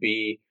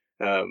UAB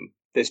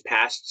this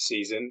past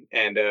season,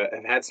 and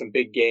have had some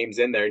big games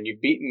in there. And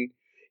you've beaten,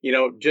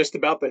 just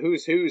about the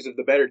who's of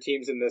the better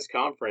teams in this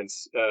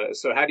conference.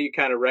 So how do you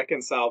kind of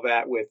reconcile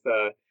that with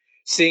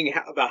seeing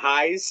how the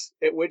highs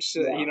at which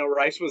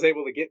Rice was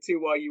able to get to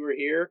while you were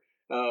here?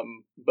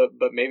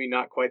 But maybe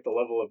not quite the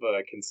level of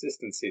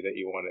consistency that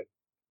you wanted.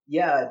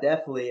 Yeah,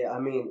 definitely. I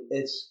mean,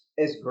 it's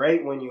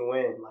great when you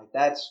win, like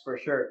that's for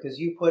sure, because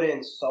you put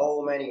in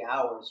so many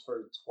hours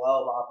for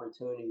 12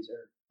 opportunities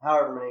or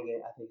however many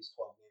games. I think it's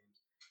 12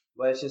 games,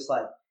 but it's just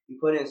like you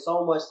put in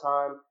so much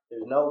time.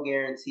 There's no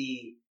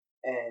guarantee,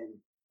 and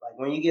like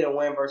when you get a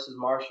win versus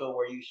Marshall,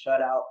 where you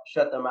shut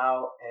them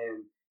out,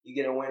 and you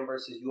get a win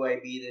versus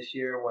UAB this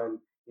year, when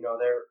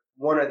they're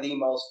one of the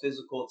most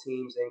physical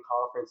teams in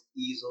conference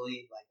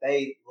easily. Like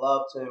they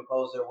love to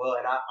impose their will,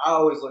 and I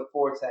always look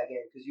forward to that game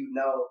because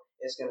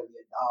it's going to be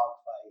a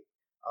dogfight.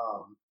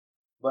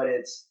 But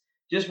it's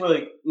just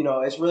really,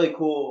 it's really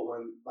cool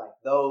when like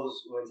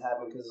those wins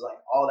happen because like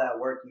all that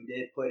work you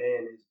did put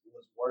in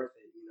was worth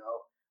it.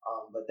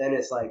 But then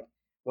it's like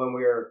when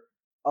we're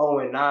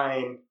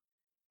 0-9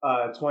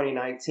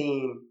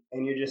 2019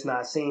 and you're just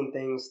not seeing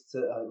things to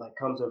like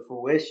come to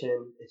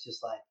fruition. It's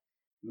just like,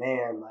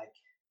 man, like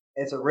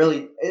it's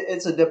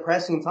a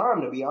depressing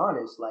time, to be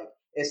honest. Like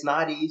it's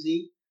not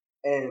easy,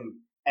 and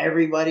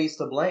everybody's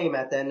to blame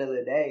at the end of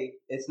the day.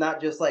 It's not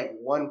just like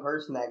one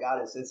person that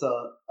got us. It's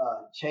a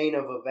chain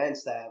of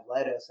events that have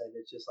led us, and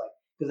it's just like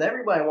because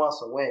everybody wants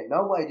to win.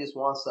 Nobody just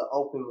wants to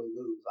openly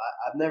lose.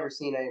 I've never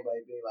seen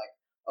anybody be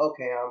like,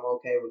 okay, I'm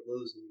okay with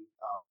losing.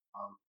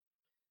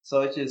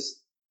 So it's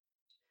just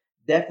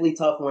definitely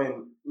tough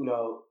when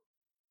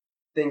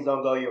things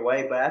don't go your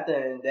way. But at the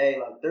end of the day,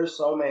 like there's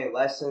so many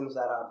lessons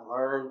that I've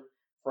learned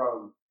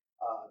from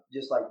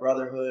just like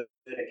brotherhood,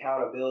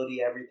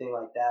 accountability, everything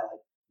like that.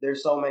 Like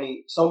there's so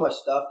much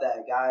stuff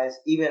that guys,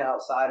 even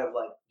outside of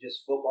like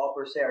just football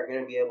per se, are going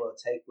to be able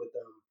to take with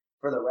them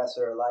for the rest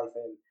of their life.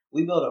 And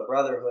we build a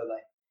brotherhood.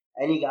 Like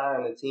any guy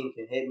on the team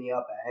can hit me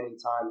up at any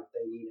time if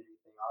they need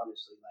anything.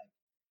 Honestly, like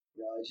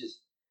it's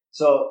just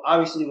so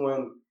obviously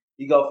when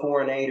you go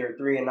 4-8 or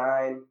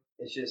 3-9,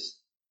 it's just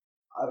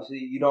obviously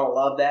you don't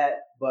love that,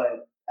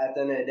 but at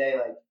the end of the day,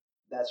 like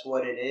that's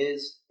what it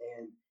is,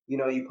 and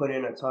you put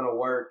in a ton of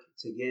work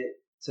to get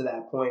to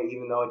that point,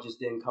 even though it just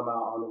didn't come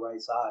out on the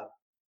right side.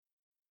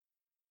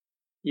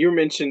 You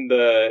mentioned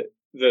the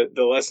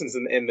lessons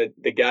and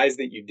the guys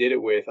that you did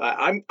it with.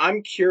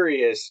 I'm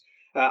curious.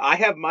 I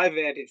have my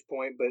vantage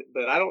point,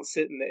 but I don't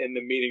sit in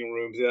the meeting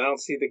rooms and I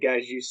don't see the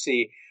guys you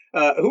see.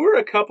 Who are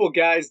a couple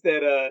guys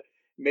that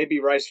maybe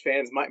Rice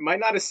fans might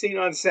not have seen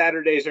on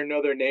Saturdays or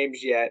know their names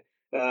yet,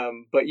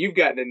 but you've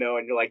gotten to know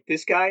and you're like,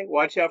 this guy,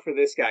 watch out for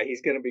this guy.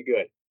 He's going to be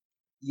good.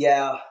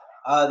 Yeah,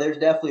 there's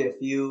definitely a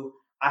few.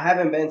 I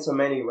haven't been to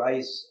many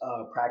Rice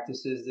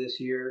practices this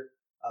year,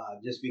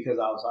 just because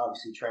I was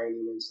obviously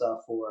training and stuff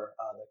for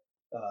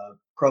the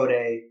pro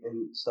day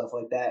and stuff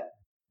like that.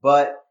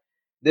 But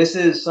this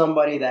is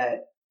somebody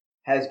that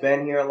has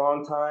been here a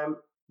long time.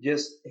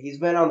 Just he's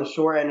been on the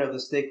short end of the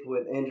stick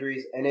with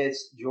injuries, and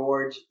it's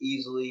George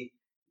easily.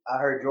 I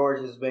heard George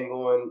has been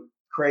going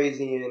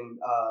crazy in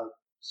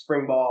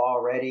spring ball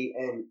already,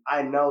 and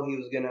I know he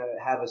was gonna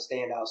have a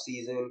standout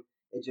season.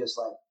 It just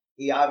like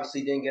he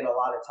obviously didn't get a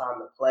lot of time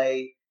to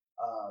play,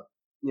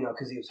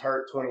 because he was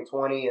hurt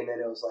 2020, and then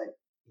it was like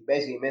he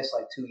basically missed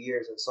like 2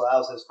 years, and so that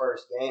was his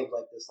first game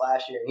like this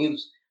last year, and he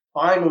was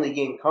finally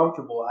getting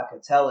comfortable. I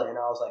could tell it, and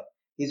I was like,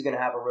 he's going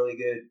to have a really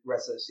good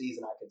rest of the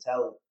season. I could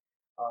tell it.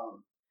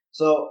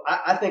 So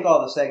I think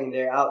all the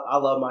secondary, I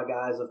love my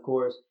guys, of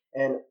course,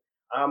 and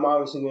I'm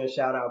obviously going to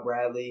shout out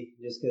Bradley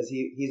just because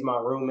he's my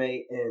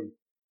roommate and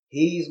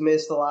he's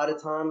missed a lot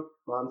of time.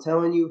 But I'm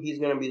telling you, he's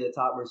going to be the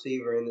top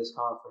receiver in this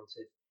conference.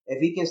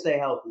 If he can stay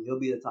healthy, he'll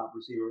be the top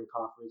receiver in the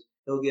conference.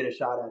 He'll get a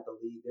shot at the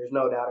league. There's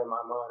no doubt in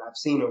my mind. I've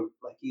seen him.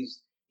 Like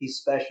he's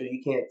special.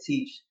 You can't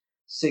teach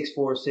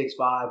 6'4",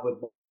 6'5" with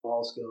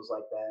ball skills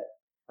like that.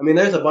 I mean,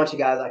 there's a bunch of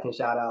guys I can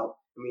shout out.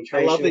 I mean, I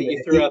Trey love that Schumann.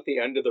 you threw out the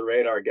under the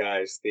radar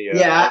guys, the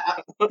Yeah,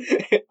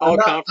 all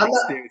conference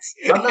dudes.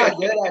 I'm not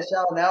good at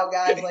shouting out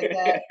guys like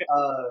that.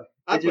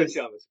 I it put just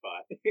you on the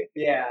spot.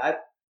 yeah.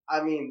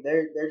 I mean,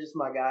 they're just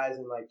my guys,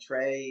 and like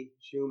Trey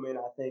Schumann.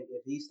 I think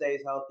if he stays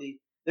healthy,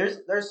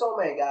 there's so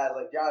many guys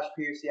like Josh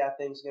Piercy. I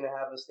think is gonna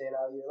have a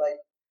standout year. Like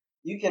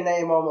you can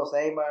name almost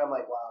anybody. I'm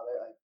like, wow,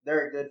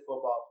 they're a good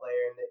football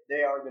player, and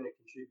they are going to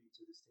contribute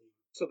to this team.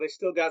 So they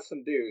still got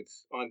some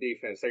dudes on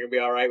defense. They're gonna be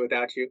all right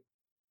without you.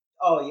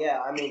 Oh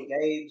yeah, I mean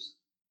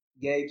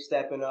Gabe's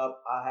stepping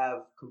up. I have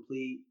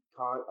complete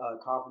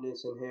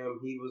confidence in him.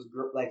 He was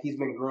he's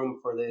been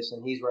groomed for this,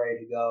 and he's ready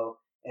to go.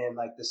 And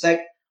like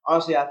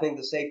honestly, I think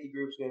the safety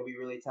group's going to be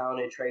really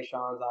talented.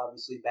 Trayshawn's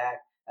obviously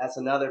back. That's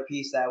another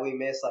piece that we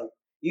missed. Like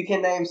you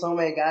can name so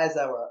many guys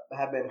that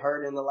have been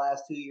hurt in the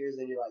last 2 years,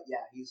 and you're like, yeah,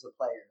 he's a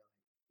player.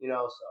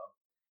 So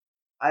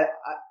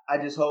I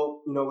just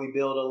hope we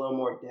build a little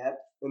more depth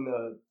in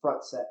the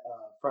front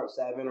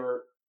seven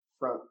or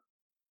front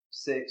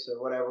six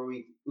or whatever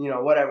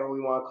whatever we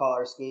want to call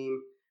our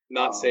scheme.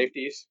 Not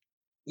safeties.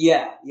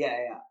 Yeah.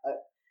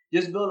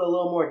 Just build a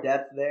little more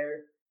depth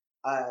there,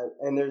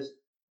 and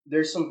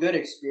there's some good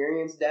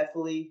experience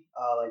definitely,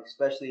 like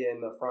especially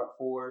in the front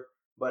four.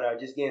 But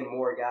just getting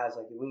more guys,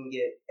 like if we can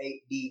get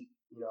 8 deep,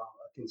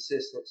 a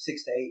consistent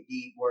 6 to 8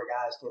 deep, where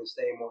guys can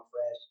stay more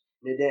fresh.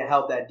 And it didn't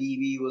help that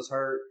DB was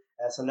hurt.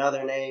 That's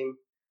another name.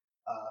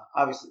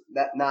 Obviously,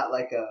 that not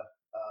like a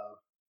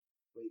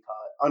what do you call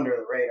it, under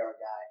the radar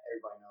guy.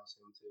 Everybody knows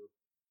him too.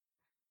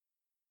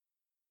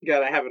 You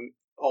gotta have an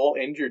all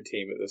injured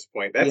team at this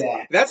point.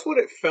 That's what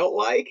it felt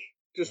like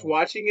just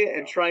watching it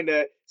and trying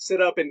to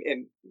sit up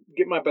and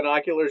get my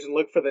binoculars and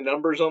look for the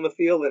numbers on the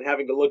field and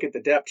having to look at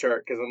the depth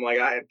chart because I'm like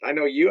I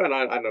know you and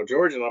I know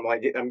George and I'm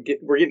like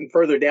we're getting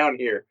further down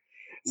here.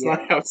 It's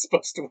not how it's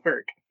supposed to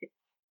work.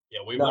 Yeah,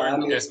 we've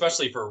learned,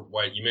 especially for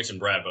what you mentioned,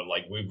 Brad, but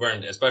like we've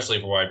learned,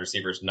 especially for wide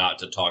receivers, not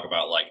to talk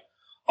about like,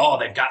 oh,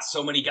 they've got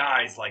so many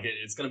guys, like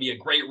it's going to be a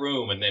great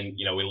room, and then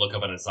we look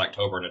up and it's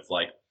October and it's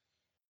like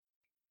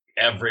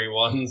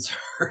everyone's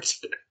hurt.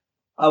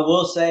 I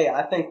will say,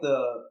 I think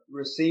the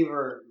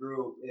receiver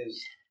group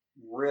is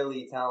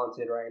really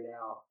talented right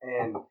now,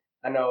 and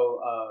I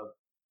know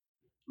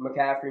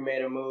McCaffrey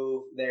made a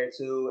move there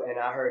too, and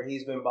I heard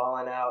he's been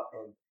balling out.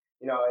 And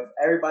if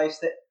everybody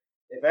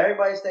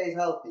stays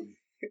healthy,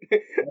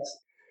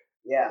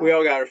 yeah, we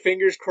all got our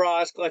fingers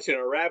crossed, clutching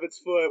a rabbit's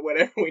foot,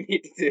 whatever we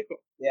need to do.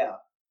 Yeah.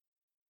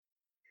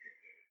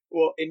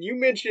 Well, and you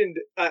mentioned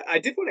I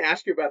did want to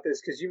ask you about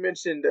this because you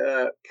mentioned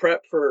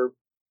prep for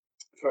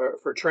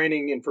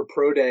training and for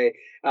pro day.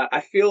 I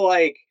feel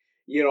like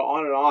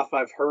on and off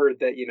I've heard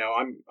that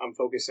I'm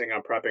focusing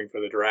on prepping for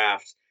the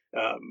draft.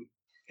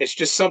 It's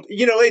just something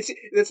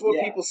that's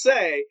what people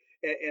say,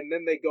 and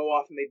then they go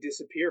off and they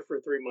disappear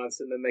for 3 months,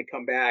 and then they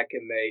come back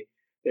and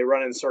they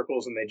run in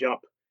circles and they jump.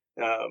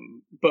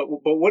 But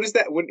what is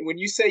that when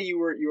you say you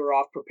were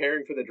off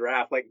preparing for the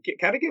draft? Like,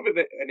 kind of give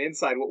it an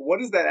insight. What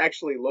does that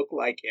actually look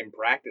like in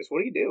practice? What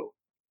do you do?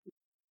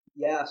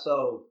 Yeah,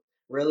 so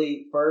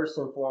really, first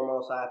and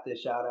foremost, I have to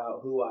shout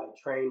out who I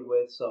trained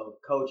with. So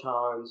Coach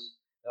Hans,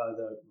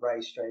 the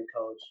right strength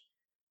coach,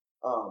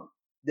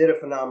 did a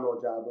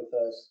phenomenal job with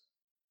us.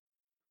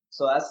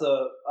 So that's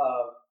the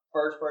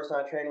first person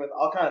I trained with.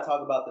 I'll kind of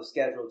talk about the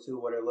schedule too,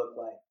 what it looked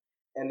like.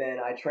 And then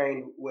I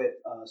trained with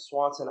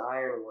Swanson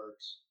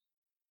Ironworks,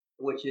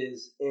 which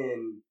is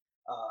in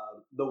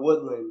the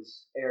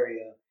Woodlands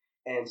area.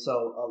 And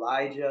so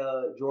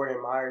Elijah,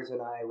 Jordan Myers,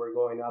 and I were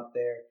going up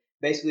there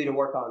basically to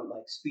work on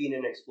like speed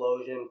and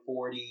explosion,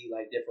 40,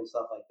 like different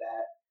stuff like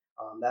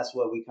that. That's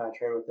what we kind of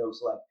trained with them.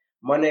 So like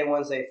Monday,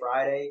 Wednesday,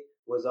 Friday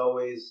was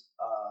always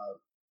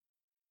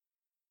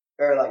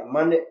or like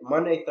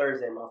Monday,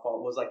 Thursday, my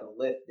fault, was like a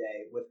lift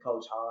day with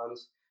Coach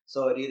Hans.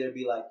 So it'd either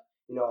be like,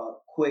 a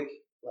quick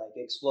like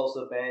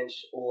explosive bench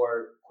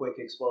or quick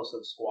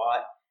explosive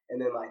squat. And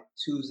then like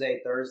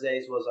Tuesday,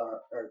 Thursdays was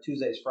or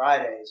Tuesdays,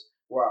 Fridays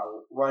were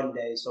our run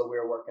days. So we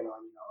were working on,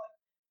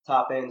 like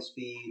top end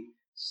speed,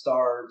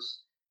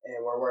 starts,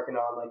 and we're working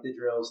on like the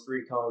drills,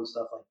 3-cone,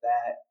 stuff like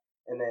that.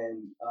 And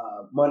then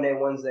Monday,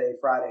 Wednesday,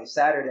 Friday,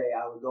 Saturday,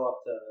 I would go up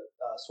to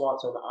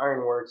Swanson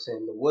Ironworks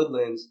in the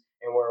Woodlands,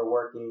 and we're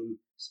working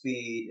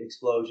speed,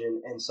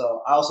 explosion. And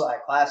so I also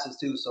had classes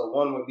too. So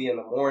one would be in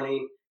the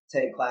morning,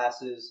 take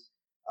classes,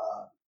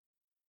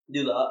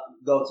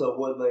 go to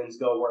Woodlands,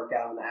 go work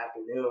out in the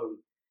afternoon.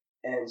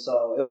 And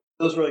so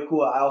it was really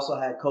cool. I also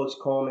had Coach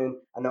Coleman.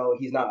 I know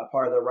he's not a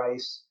part of the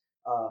Rice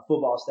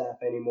football staff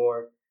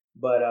anymore,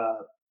 but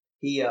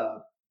he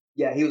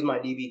was my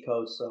DB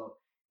coach. So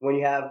when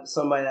you have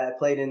somebody that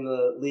played in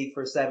the league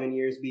for 7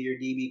 years be your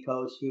DB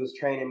coach, he was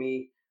training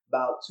me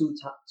about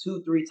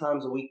 3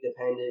 times a week,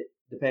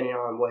 depending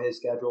on what his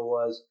schedule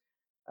was.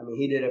 I mean,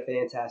 he did a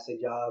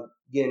fantastic job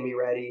getting me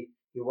ready.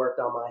 He worked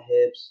on my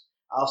hips.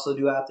 I also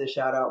do have to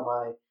shout out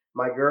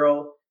my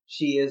girl.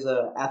 She is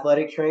a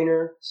athletic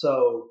trainer,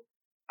 so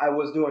I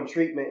was doing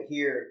treatment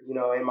here, in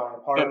my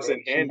apartment. Comes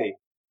in handy.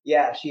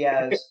 She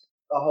has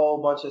a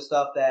whole bunch of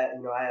stuff that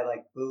I had,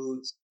 like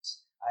boots,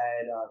 I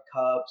had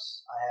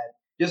cups, I had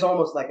just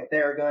almost like a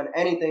Theragun,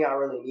 anything I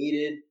really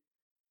needed.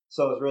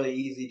 So it was really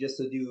easy just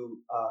to do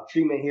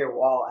treatment here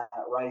while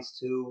at Rice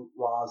too,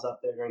 while I was up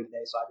there during the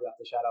day. So I do have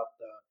to shout out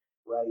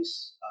the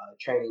Rice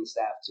training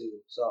staff too.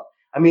 So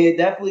I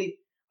mean,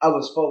 I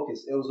was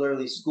focused. It was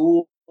literally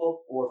school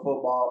or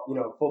football,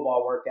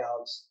 football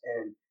workouts,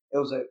 and it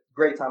was a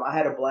great time. I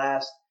had a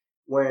blast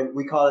when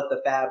we call it the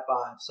Fab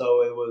Five.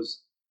 So it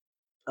was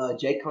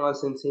Jake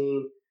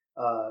Constantine,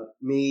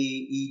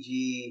 me,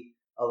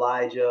 EG,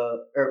 Elijah,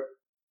 or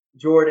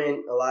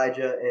Jordan,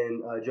 Elijah,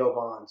 and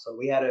Jovan. So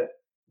we had a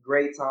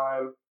great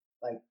time.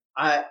 Like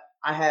I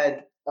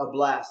had a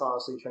blast,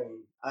 honestly,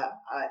 training. I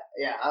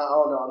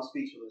don't know. I'm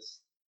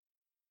speechless.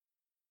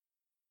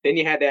 Then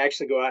you had to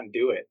actually go out and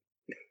do it.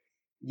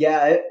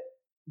 Yeah,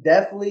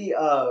 definitely.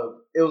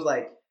 It was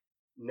like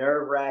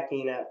nerve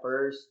wracking at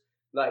first.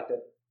 Like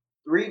the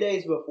 3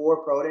 days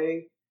before pro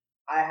day,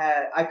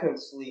 I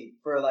couldn't sleep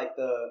for like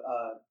the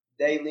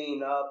day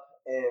leading up,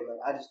 and like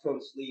I just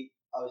couldn't sleep.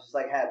 I was just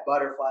like had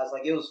butterflies.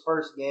 Like it was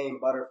first game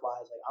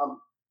butterflies. Like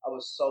I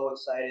was so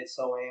excited,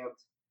 so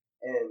amped,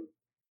 and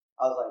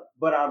I was like,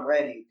 but I'm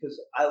ready because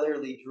I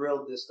literally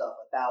drilled this stuff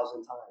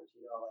 1,000 times.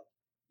 Like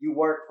you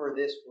work for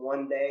this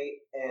one day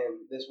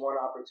and this one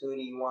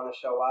opportunity you want to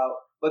show out,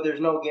 but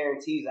there's no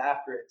guarantees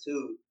after it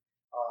too.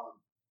 Um,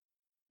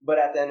 but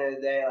at the end of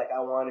the day, like I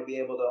want to be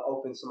able to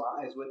open some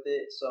eyes with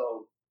it.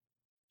 So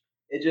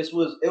it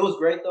was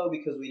great though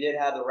because we did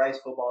have the Rice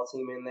football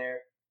team in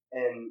there,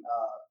 and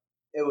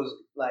it was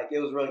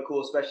really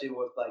cool, especially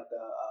with like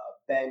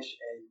the bench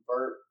and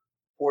vert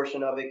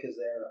portion of it because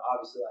they're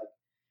obviously like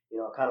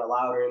kind of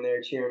louder in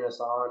there cheering us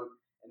on,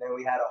 and then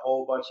we had a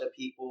whole bunch of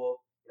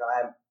people. I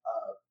had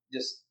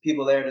just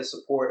people there to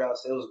support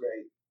us. It was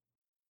great.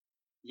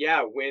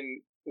 Yeah,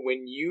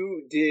 when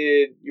you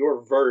did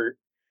your vert,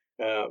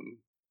 um,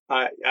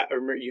 I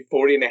remember you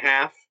 40 and a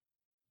half.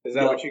 Is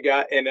that what Yep. you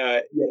got? And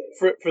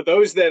Yeah. for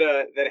those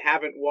that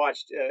haven't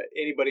watched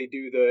anybody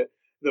do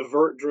the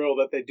vert drill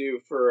that they do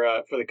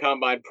for the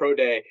combine pro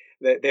day,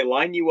 that they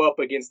line you up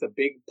against a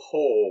big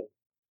pole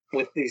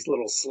with these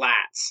little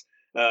slats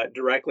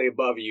directly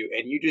above you,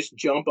 and you just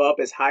jump up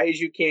as high as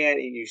you can,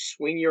 and you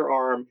swing your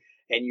arm,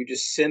 and you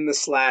just send the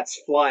slats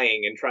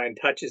flying and try and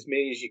touch as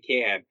many as you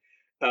can.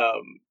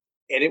 Um,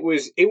 and it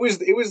was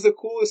the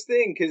coolest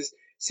thing because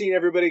seeing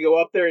everybody go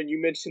up there, and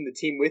you mentioned the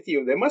team with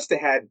you, they must have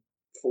had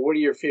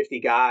 40 or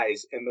 50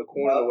 guys in the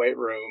corner of the Yep. weight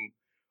room,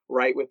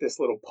 right, with this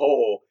little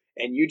pole,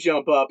 and you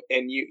jump up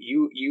and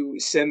you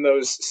send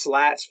those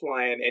slats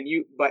flying, and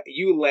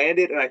you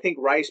landed, and I think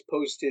Rice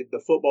posted, the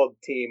football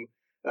team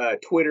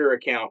Twitter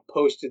account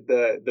posted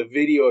the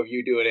video of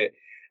you doing it.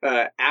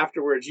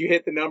 Afterwards, you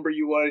hit the number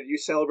you wanted, you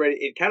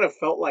celebrated. It kind of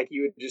felt like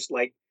you had just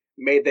like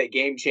made that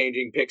game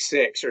changing pick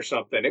six or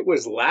something. It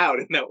was loud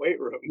in that weight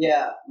room.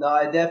 Yeah, no,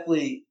 I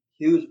definitely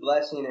huge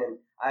blessing, and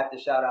I have to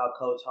shout out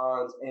Coach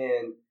Hans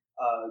and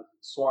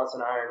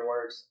Swanson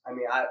Ironworks. I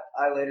mean,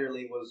 I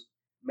literally was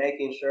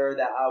making sure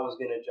that I was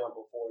gonna jump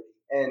a 40,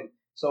 and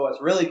so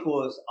what's really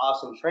cool is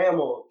Austin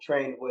Trammell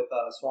trained with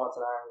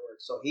Swanson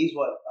Ironworks, so he's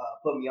what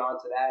put me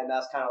onto that, and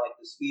that's kind of like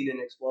the speed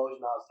and explosion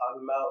I was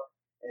talking about,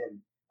 and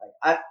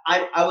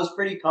like I was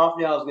pretty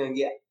confident I was gonna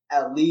get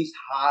at least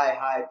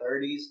high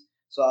 30s,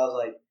 so I was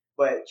like,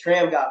 but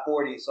Tram got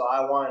 40, so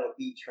I wanted to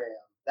beat Tram.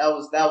 That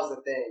was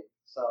the thing.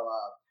 So,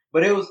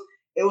 but it was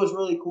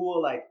really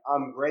cool. Like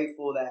I'm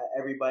grateful that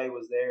everybody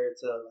was there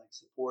to like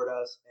support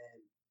us,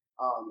 and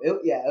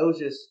it was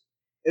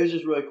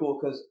just really cool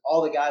because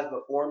all the guys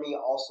before me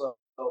also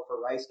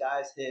for Rice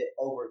guys hit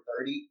over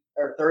 30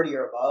 or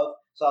above.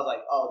 So I was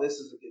like, oh, this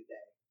is a good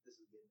day. This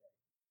is a good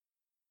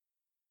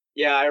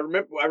day. Yeah, I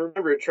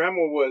remember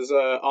Tremel was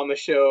on the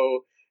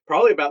show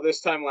probably about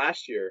this time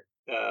last year.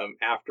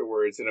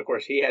 Afterwards, and of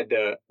course he had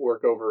to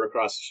work over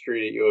across the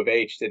street at U of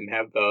H. Didn't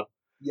have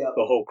Yep.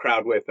 the whole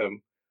crowd with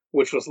him,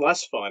 which was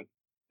less fun.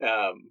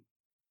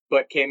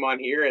 But came on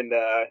here, and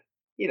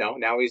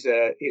now he's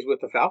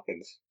with the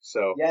Falcons.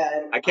 So Yeah,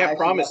 and I I can't actually got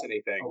promise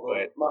anything, oh,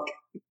 but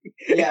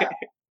yeah.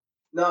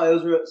 No, it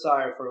was real.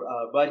 Sorry for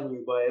bugging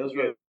you, but it was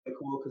really good.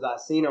 cool because I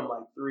seen him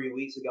like 3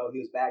 weeks ago. He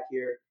was back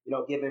here,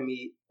 giving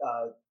me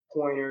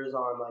pointers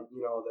on like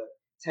the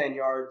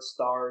 10-yard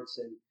starts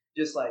and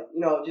just like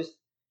just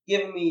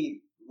giving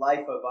me life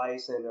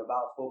advice and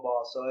about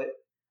football. So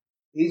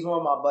he's one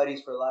of my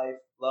buddies for life.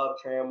 Love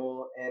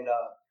Trammell, and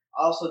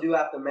I also do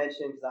have to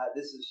mention because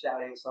this is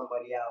shouting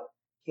somebody out.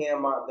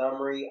 Cam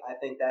Montgomery, I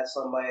think that's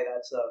somebody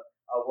that's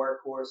a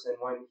workhorse. And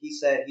when he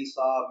said he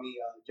saw me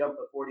jump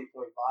to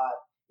 40.5,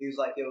 he was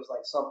like it was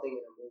like something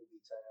in a movie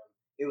to him.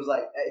 It was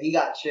like he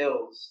got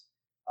chills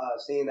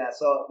seeing that.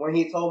 So when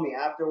he told me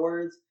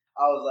afterwards,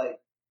 I was like,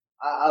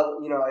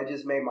 it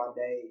just made my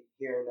day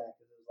hearing that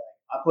because it was like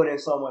I put in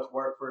so much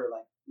work for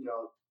like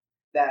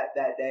that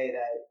day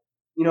that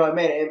it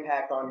made an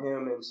impact on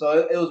him, and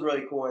so it was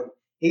really cool. And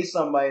he's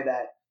somebody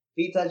that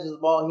if he touches the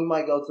ball, he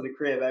might go to the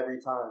crib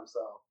every time. So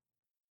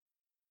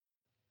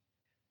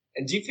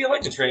And do you feel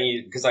like the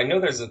training? Because I know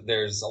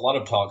there's a lot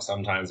of talk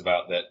sometimes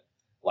about that,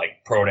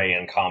 like pro day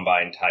and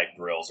combine type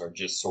drills are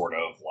just sort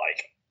of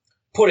like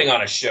putting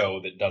on a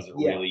show that doesn't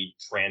yeah, really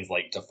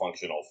translate to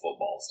functional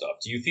football stuff.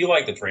 Do you feel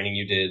like the training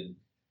you did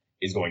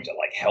is going to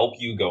like help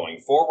you going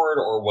forward,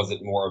 or was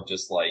it more of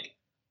just like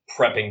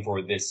prepping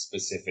for this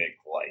specific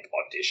like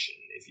audition,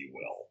 if you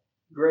will?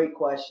 great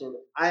question.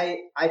 I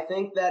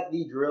think that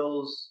the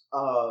drills,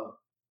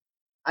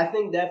 I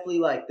think definitely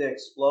like the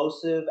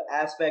explosive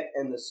aspect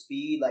and the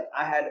speed. Like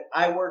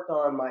I worked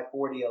on my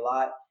 40 a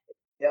lot.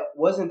 It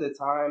wasn't the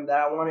time that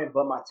I wanted,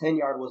 but my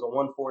 10-yard was a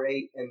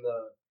 148 in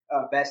the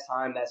best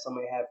time that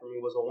somebody had for me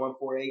was a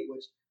 1:48,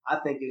 which I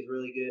think is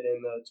really good,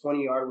 and the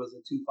 20-yard was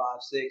a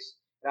 2:56.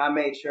 And I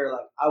made sure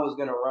like I was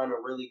gonna run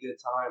a really good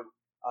time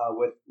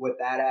with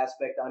that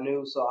aspect. I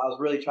knew, so I was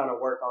really trying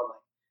to work on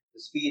like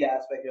the speed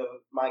aspect of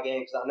my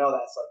game because I know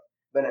that's like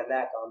been a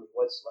knack on me.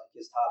 What's like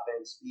his top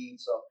end speed,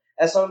 so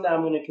that's something that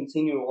I'm going to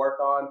continue to work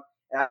on.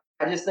 And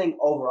I just think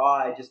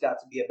overall, I just got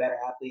to be a better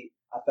athlete.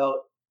 I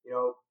felt,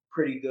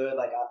 pretty good.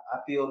 Like I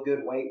feel good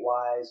weight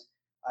wise.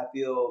 I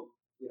feel,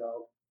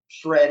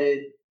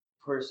 shredded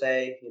per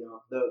se.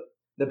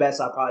 The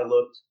best I probably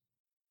looked.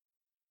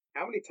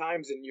 How many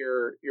times in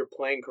your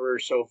playing career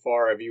so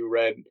far have you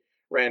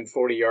ran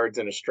 40 yards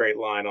in a straight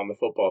line on the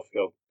football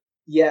field?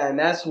 Yeah, and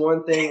that's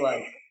one thing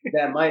like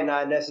that might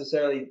not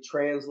necessarily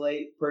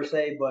translate per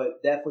se,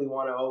 but definitely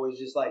want to always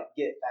just like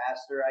get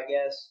faster, I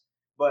guess.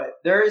 But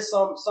there is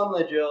some of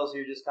the drills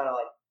you're just kind of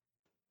like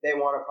they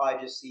want to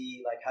probably just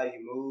see like how you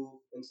move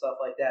and stuff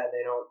like that.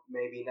 They don't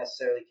maybe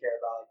necessarily care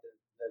about like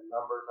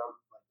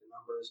the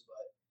numbers, but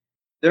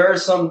there are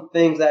some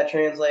things that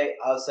translate.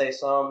 I would say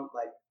some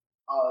like,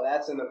 oh,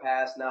 that's in the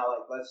past now.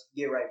 Like let's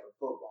get ready for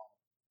football.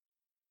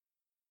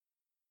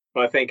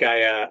 Well, I think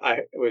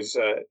I was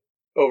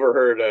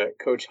overheard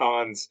Coach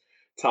Hans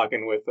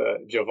talking with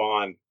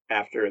Javon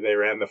after they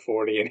ran the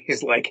 40, and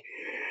he's like,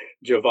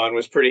 Javon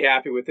was pretty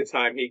happy with the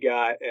time he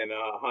got, and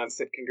Hans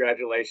said,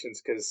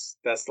 "Congratulations, because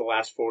that's the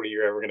last 40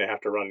 you're ever going to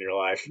have to run in your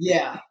life."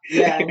 Yeah,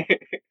 yeah.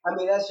 I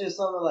mean, that's just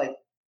something like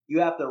you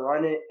have to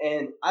run it,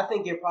 and I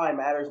think it probably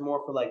matters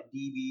more for like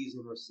DBs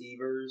and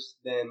receivers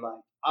than like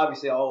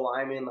obviously a O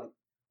lineman. Like,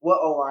 what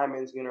O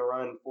lineman's gonna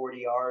run 40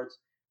 yards?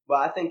 But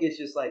I think it's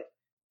just like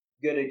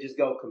good to just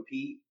go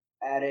compete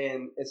at it,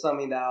 and it's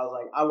something that I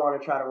was like, I want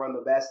to try to run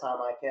the best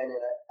time I can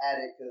at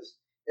it because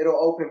it'll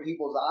open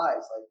people's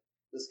eyes. Like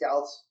the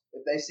scouts,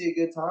 if they see a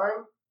good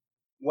time,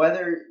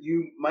 whether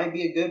you might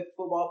be a good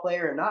football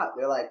player or not,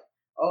 they're like,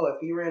 oh, if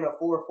he ran a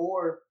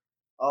 4.4,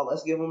 oh,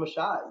 let's give him a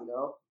shot.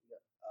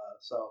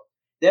 So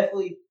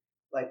definitely,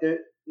 like, there,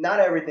 not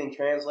everything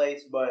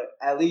translates, but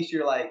at least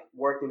you're like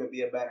working to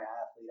be a better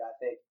athlete, I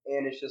think,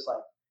 and it's just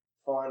like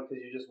fun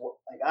because you just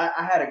like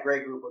I had a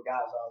great group of guys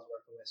I was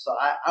working with, so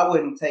I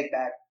wouldn't take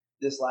back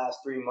this last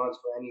 3 months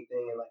for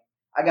anything, and like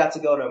I got to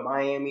go to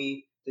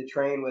Miami to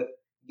train with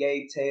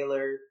Gabe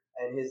Taylor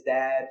and his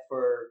dad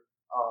for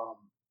um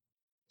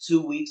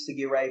 2 weeks to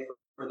get ready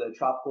for the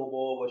Tropical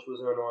Bowl, which was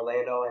in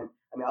Orlando. And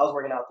I mean, I was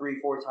working out 3,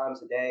 4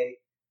 times a day.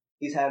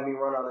 He's having me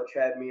run on the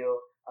treadmill.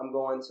 I'm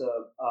going to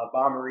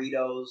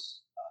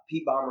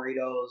Pete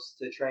Bomarito's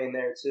to train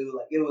there too.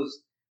 Like it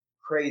was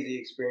crazy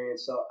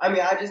experience. So I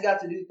mean, I just got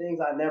to do things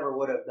I never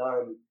would have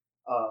done,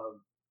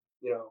 um,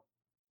 you know,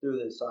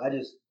 through this. So I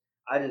just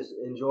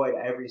enjoyed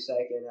every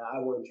second. I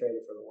wouldn't trade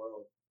it for the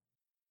world.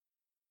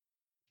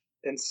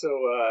 And so,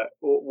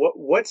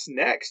 what's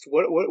next?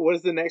 What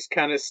is the next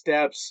kind of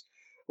steps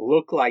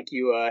look like?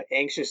 You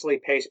anxiously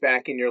pace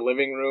back in your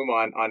living room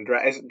on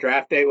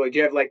draft day. Like, do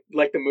you have like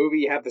the movie?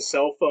 You have the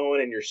cell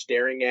phone and you're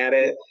staring at Yeah.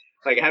 it.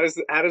 Like, how does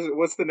it?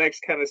 What's the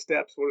next kind of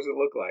steps? What does it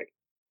look like?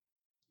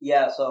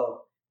 Yeah.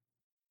 So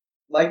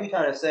like we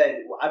kind of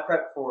said, I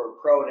prepped for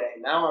pro day.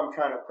 Now I'm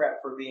trying to prep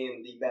for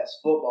being the best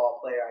football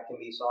player I can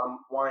be. So I'm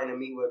wanting to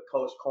meet with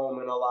Coach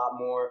Coleman a lot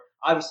more.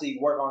 Obviously,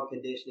 work on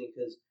conditioning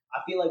because I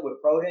feel like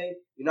with pro day,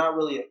 you're not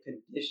really a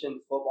conditioned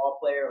football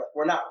player. Like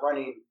we're not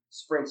running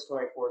sprints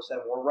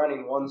 24/7. We're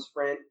running one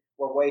sprint.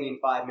 We're waiting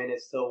 5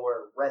 minutes till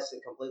we're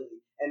rested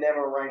completely, and then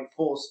we're running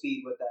full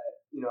speed with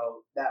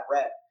that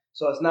rep.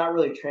 So it's not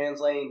really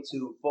translating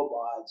to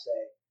football, I'd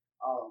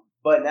say.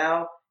 But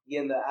now,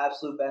 getting the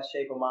absolute best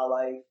shape of my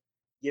life,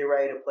 get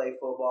ready to play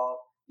football,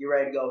 get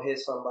ready to go hit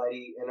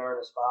somebody and earn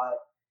a spot.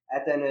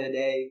 At the end of the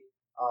day,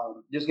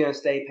 just gonna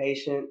stay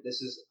patient.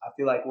 I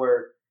feel like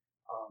we're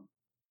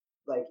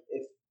like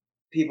if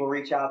people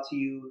reach out to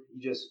you,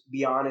 you just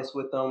be honest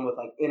with them with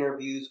like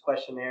interviews,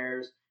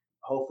 questionnaires.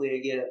 Hopefully, they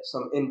get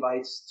some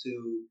invites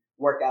to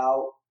work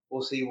out.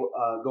 We'll see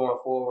going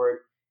forward,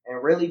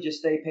 and really just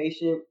stay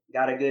patient.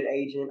 Got a good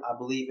agent. I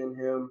believe in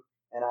him,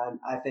 and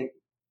I think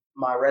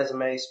my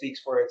resume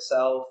speaks for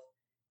itself.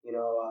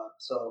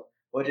 So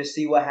we'll just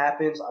see what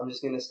happens. I'm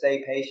just gonna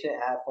stay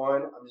patient, have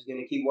fun. I'm just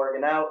gonna keep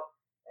working out,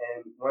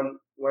 and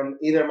when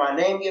either my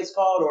name gets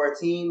called or a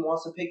team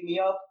wants to pick me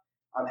up,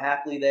 I'm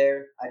happily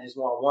there. I just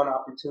want one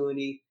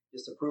opportunity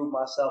just to prove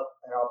myself,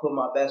 and I'll put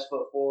my best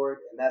foot forward,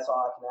 and that's all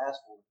I can ask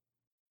for.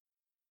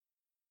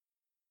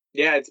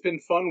 Yeah, it's been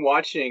fun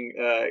watching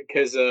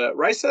because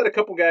Rice had a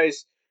couple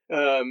guys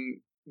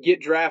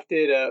get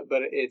drafted,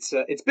 but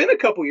it's been a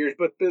couple years.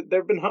 But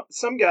there've been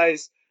some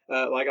guys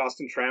like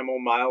Austin Trammell,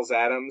 Miles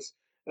Adams,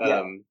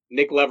 Yeah.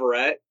 Nick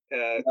Leverett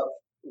Yep.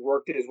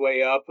 worked his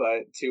way up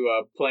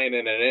to playing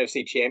in an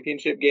NFC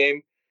Championship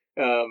game.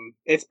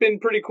 It's been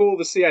pretty cool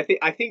to see.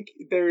 I think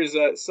there is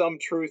some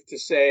truth to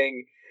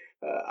saying.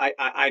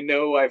 I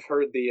know I've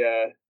heard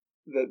the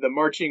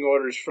marching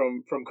orders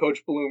from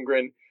Coach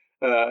Bloomgren.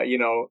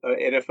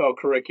 NFL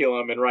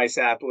curriculum and Rice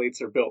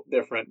athletes are built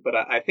different, but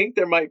I think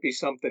there might be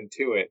something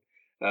to it.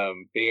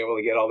 Being able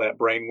to get all that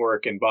brain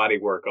work and body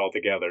work all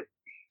together.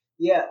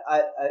 Yeah,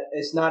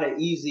 it's not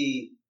an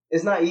easy.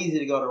 It's not easy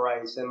to go to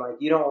Rice, and like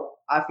you don't.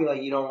 I feel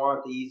like you don't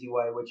want the easy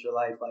way with your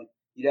life. Like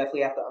you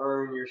definitely have to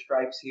earn your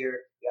stripes here.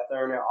 You have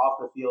to earn it off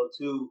the field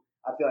too.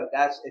 I feel like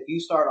that's if you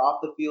start off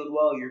the field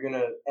well, you're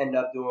gonna end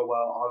up doing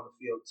well on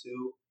the field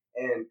too.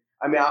 And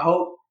I mean, I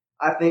hope.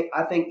 I think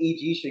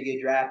EG should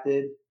get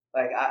drafted.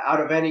 Like out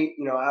of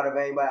out of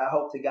anybody, I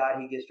hope to God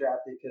he gets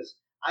drafted because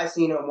I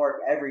seen him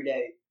work every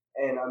day,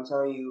 and I'm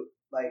telling you,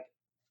 like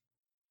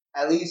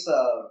at least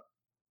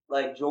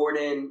like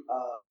Jordan,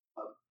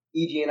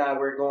 EG and I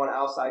were going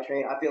outside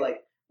training. I feel like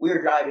we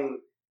were driving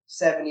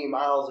 70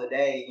 miles a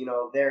day,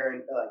 there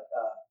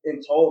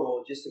in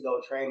total just to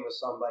go train with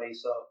somebody.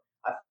 So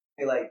I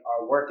feel like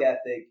our work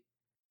ethic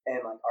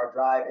and like our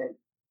drive and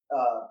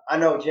I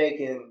know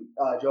Jake and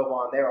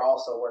Jovan, they're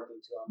also working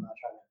too. I'm not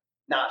trying to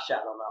not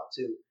shout them out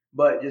too,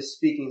 but just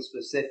speaking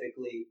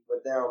specifically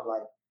with them,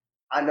 like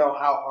I know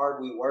how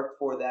hard we work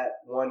for that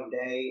one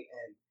day,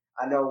 and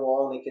I know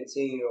we'll only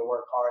continue to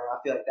work hard. And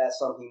I feel like that's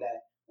something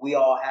that we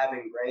all have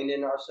ingrained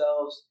in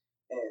ourselves,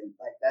 and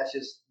like that's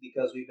just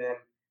because we've been,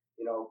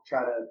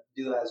 trying to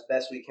do as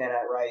best we can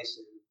at Rice,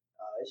 and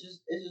it's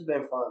just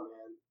been fun,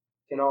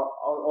 man.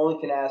 Only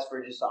can ask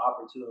for just an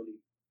opportunity.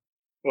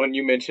 When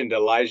you mentioned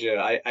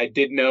Elijah, I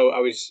did know I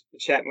was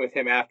chatting with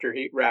him after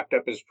he wrapped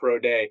up his pro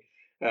day,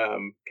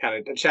 kind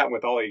of chatting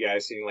with all you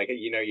guys, seeing like,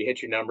 you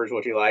hit your numbers,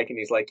 what you like. And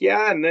he's like,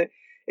 yeah. And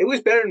it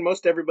was better than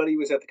most everybody who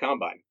was at the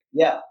combine.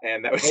 Yeah.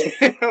 And that was,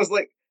 I was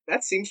like,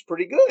 that seems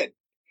pretty good.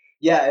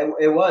 Yeah,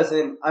 it was.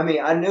 And I mean,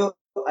 I knew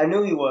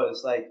he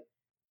was like,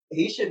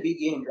 he should be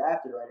getting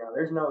drafted right now.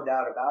 There's no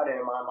doubt about it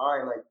in my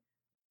mind. Like,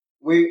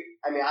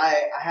 I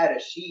had a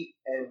sheet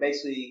and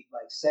basically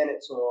like sent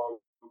it to him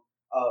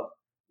of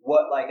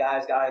what like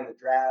guys got in the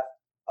draft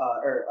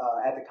or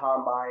at the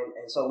combine,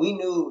 and so we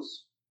knew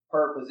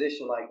per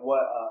position like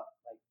what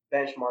like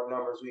benchmark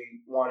numbers we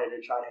wanted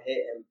to try to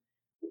hit. And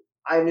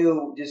I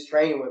knew just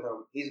training with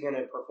him, he's going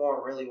to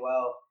perform really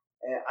well,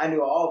 and I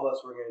knew all of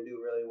us were going to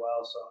do really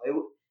well.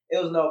 So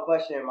it was no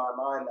question in my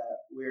mind that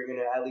we were going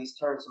to at least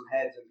turn some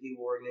heads and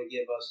people were going to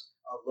give us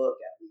a look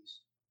at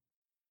least.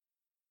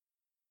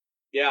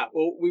 Yeah,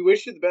 well, we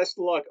wish you the best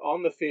of luck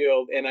on the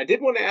field. And I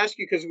did want to ask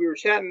you because we were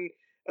chatting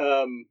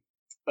um,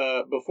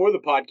 before the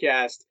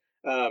podcast,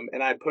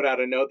 and I put out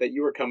a note that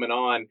you were coming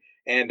on,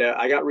 and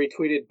I got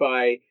retweeted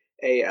by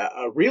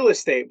a real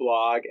estate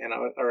blog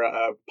or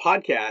a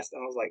podcast,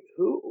 and I was like,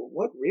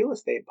 What real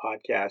estate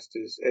podcast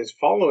is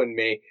following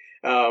me?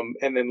 And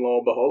then lo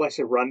and behold, I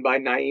said, run by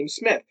Naeem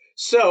Smith.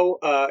 So,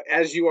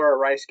 as you are a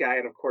Rice guy,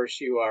 and of course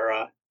you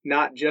are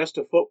not just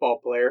a football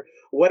player,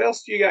 what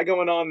else do you got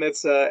going on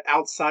that's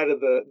outside of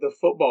the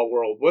football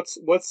world?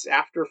 What's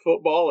after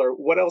football, or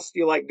what else do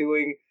you like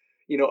doing?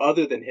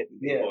 Other than hitting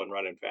people Yeah. and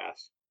running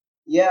fast.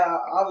 Yeah,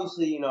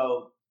 obviously,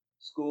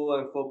 school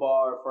and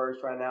football are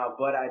first right now,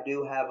 but I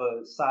do have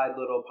a side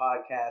little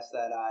podcast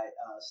that I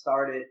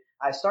started.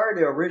 I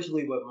started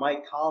originally with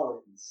Mike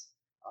Collins,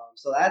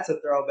 so that's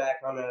a throwback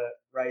on a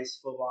Rice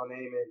football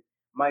name, and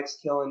Mike's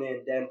killing it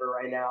in Denver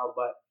right now.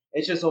 But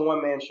it's just a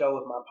one man show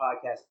with my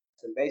podcast,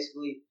 and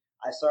basically,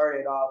 we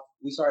started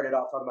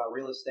off talking about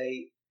real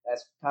estate.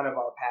 That's kind of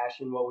our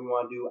passion, what we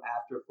want to do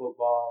after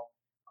football.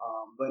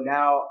 But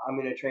now I'm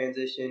going to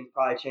transition,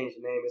 probably change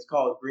the name. It's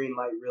called Green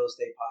Light Real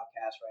Estate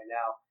Podcast right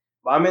now.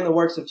 But I'm in the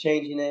works of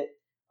changing it.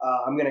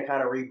 I'm going to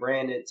kind of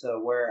rebrand it to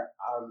where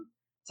I'm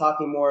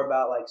talking more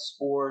about like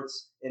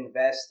sports,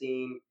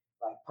 investing,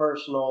 like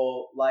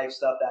personal life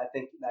stuff that I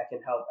think that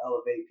can help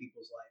elevate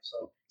people's life.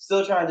 So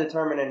still trying to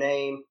determine a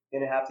name.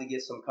 Going to have to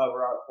get some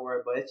cover art for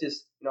it. But it's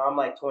just, I'm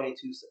like 22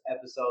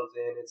 episodes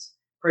in. It's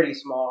pretty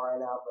small right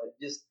now, but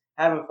just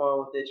having fun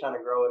with it, trying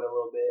to grow it a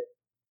little bit.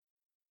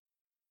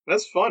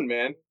 That's fun,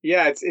 man.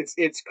 Yeah,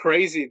 it's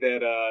crazy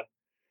that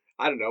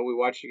I don't know. We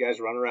watch you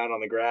guys run around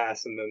on the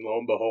grass, and then lo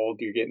and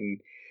behold, you're getting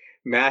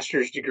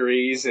master's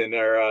degrees and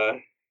are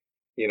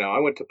I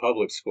went to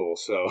public school,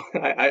 so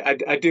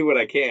I do what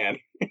I can.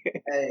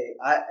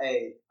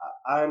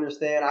 I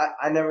understand.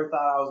 I never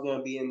thought I was going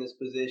to be in this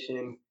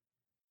position.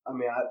 I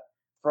mean,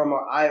 from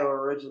Iowa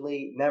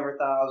originally, never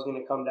thought I was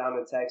going to come down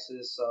to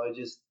Texas. So it's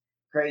just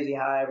crazy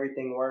how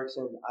everything works.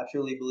 And I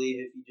truly believe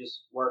if you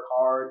just work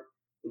hard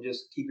and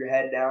just keep your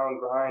head down,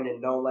 grind, and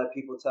don't let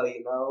people tell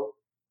you no,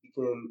 you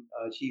can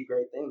achieve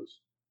great things.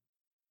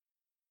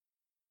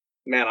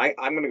 Man,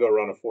 I'm gonna go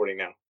run a 40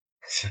 now.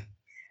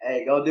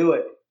 Hey, go do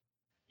it.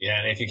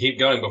 Yeah, and if you keep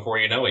going, before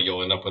you know it,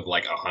 you'll end up with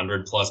like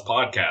 100+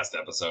 podcast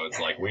episodes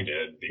like we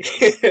did,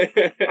 because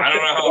I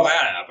don't know how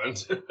that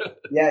happened.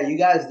 Yeah, you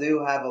guys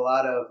do have a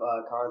lot of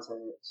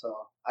content, so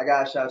I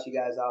gotta shout you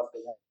guys out for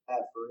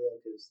that for real.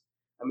 Because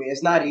I mean,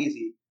 it's not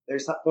easy.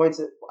 There's points.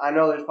 I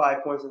know there's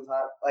probably points in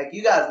time. Like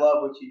you guys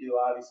love what you do,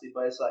 obviously,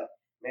 but it's like,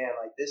 man,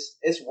 like this,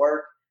 it's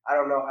work. I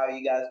don't know how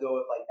you guys go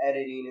with like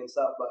editing and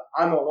stuff, but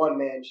I'm a one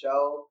man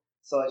show,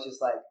 so it's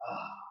just like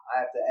I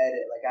have to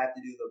edit. Like I have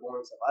to do the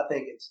boring stuff. I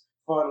think it's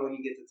fun when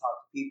you get to talk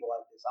to people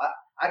like this.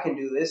 I can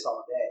do this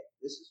all day.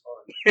 This is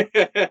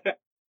fun.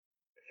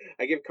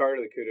 I give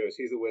Carter the kudos.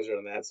 He's the wizard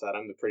on that side.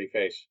 I'm the pretty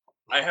face.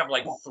 I have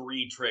like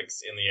 3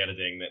 tricks in the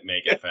editing that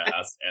make it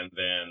fast, and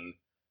then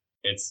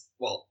it's,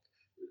 well,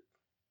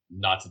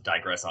 not to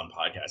digress on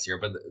podcasts here,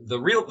 but the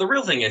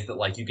real thing is that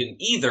like you can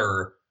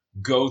either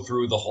go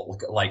through the whole,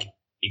 like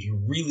if you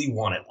really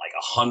want it like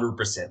 100%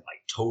 like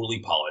totally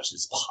polished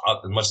as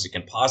much as it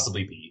can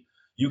possibly be,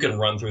 you can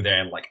run through there,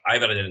 and like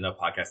I've edited enough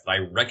podcasts that I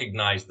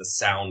recognize the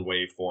sound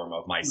waveform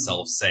of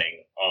myself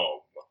saying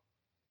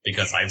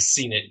because I've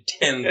seen it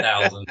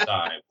 10,000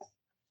 times.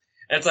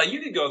 And it's like you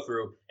could go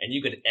through and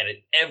you could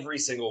edit every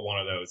single one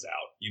of those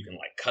out. You can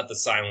like cut the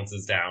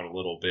silences down a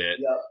little bit.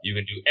 Yep. You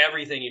can do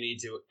everything you need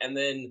to, and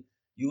then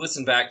you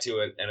listen back to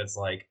it, and it's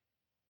like,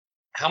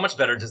 how much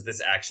better does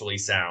this actually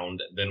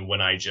sound than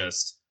when I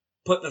just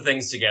put the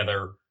things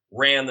together,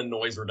 ran the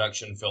noise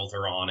reduction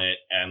filter on it,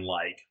 and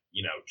like,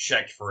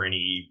 checked for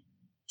any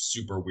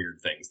super weird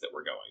things that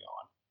were going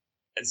on.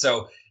 And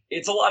so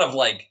it's a lot of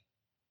like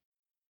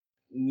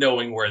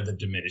knowing where the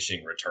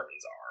diminishing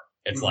returns are.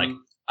 It's like,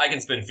 I can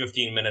spend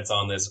 15 minutes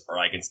on this, or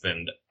I can spend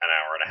an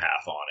hour and a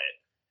half on it.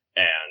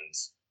 And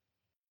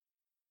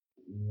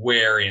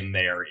where in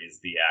there is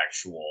the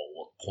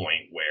actual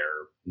point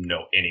where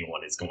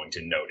anyone is going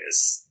to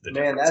notice the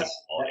difference in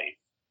quality?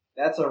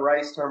 That's a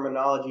Rice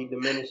terminology,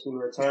 diminishing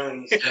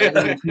returns.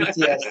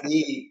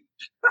 PTSD.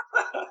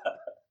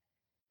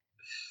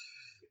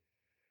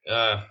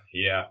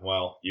 Yeah,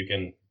 well, you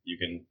can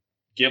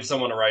give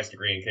someone a Rice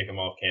degree and kick them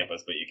off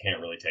campus, but you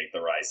can't really take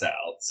the Rice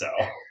out, so...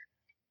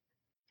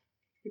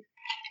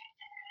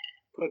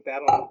 Put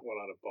that one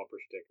on a bumper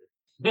sticker.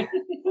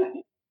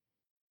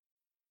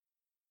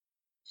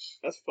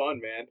 That's fun,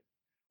 man.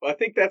 Well, I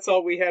think that's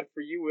all we had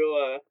for you.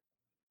 We'll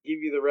give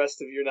you the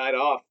rest of your night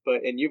off,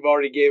 and you've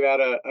already gave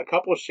out a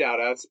couple shout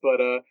outs, but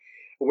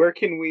where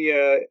can we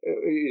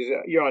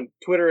you're on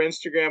Twitter,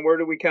 Instagram, where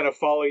do we kind of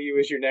follow you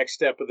as your next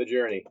step of the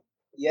journey?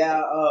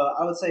 Yeah,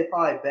 I would say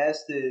probably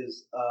best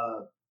is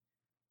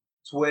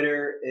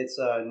Twitter. It's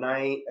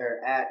Naeem,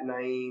 or at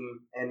Naeem,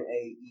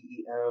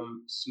 Naeem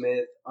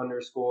Smith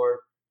 _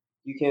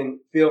 You can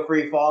feel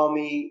free to follow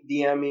me,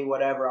 DM me,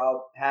 whatever.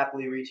 I'll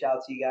happily reach out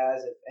to you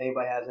guys if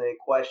anybody has any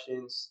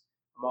questions.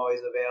 I'm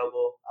always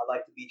available. I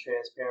like to be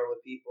transparent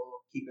with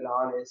people, keep it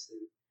honest.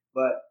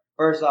 But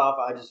first off,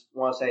 I just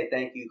want to say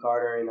thank you,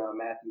 Carter and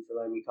Matthew, for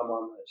letting me come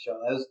on the show.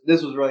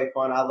 This was really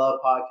fun. I love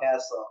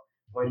podcasts, so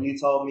when you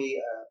told me,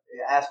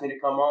 asked me to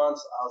come on,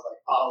 so I was like,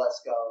 oh,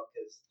 let's go,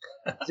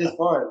 because it's just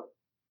fun.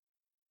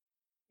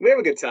 We have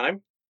a good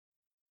time.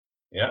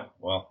 Yeah,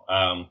 well,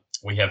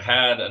 we have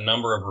had a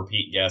number of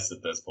repeat guests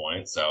at this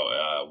point, so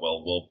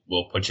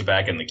we'll put you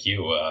back in the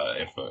queue.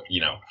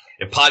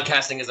 If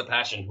podcasting is a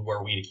passion, who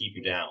are we to keep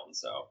you down?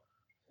 So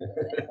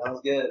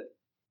sounds good.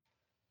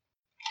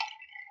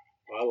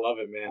 Well, I love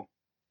it, man.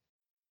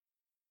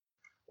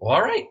 Well,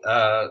 all right.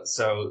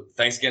 So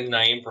thanks again,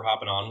 Naeem, for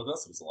hopping on with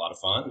us. It was a lot of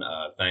fun.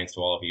 Thanks to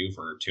all of you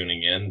for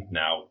tuning in.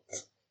 Now,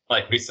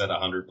 like we said,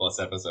 100+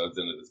 episodes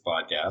into this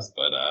podcast,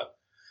 but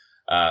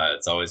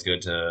it's always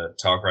good to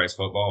talk Rice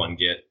football and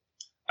get.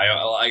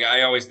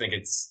 I always think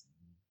it's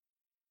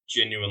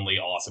genuinely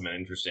awesome and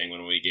interesting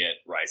when we get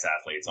Rice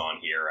athletes on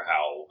here.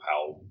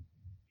 How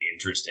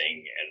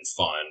interesting and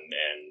fun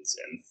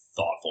and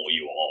thoughtful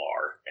you all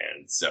are,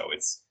 and so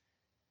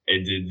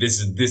this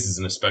is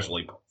an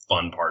especially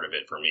fun part of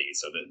it for me.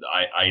 So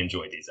that I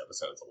enjoy these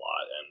episodes a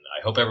lot, and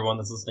I hope everyone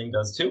that's listening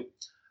does too.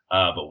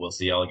 But we'll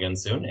see y'all again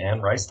soon,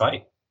 and Rice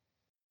fight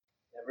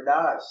never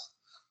dies.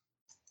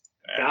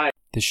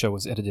 This show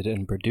was edited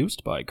and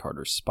produced by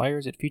Carter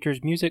Spires. It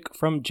features music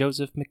from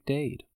Joseph McDade.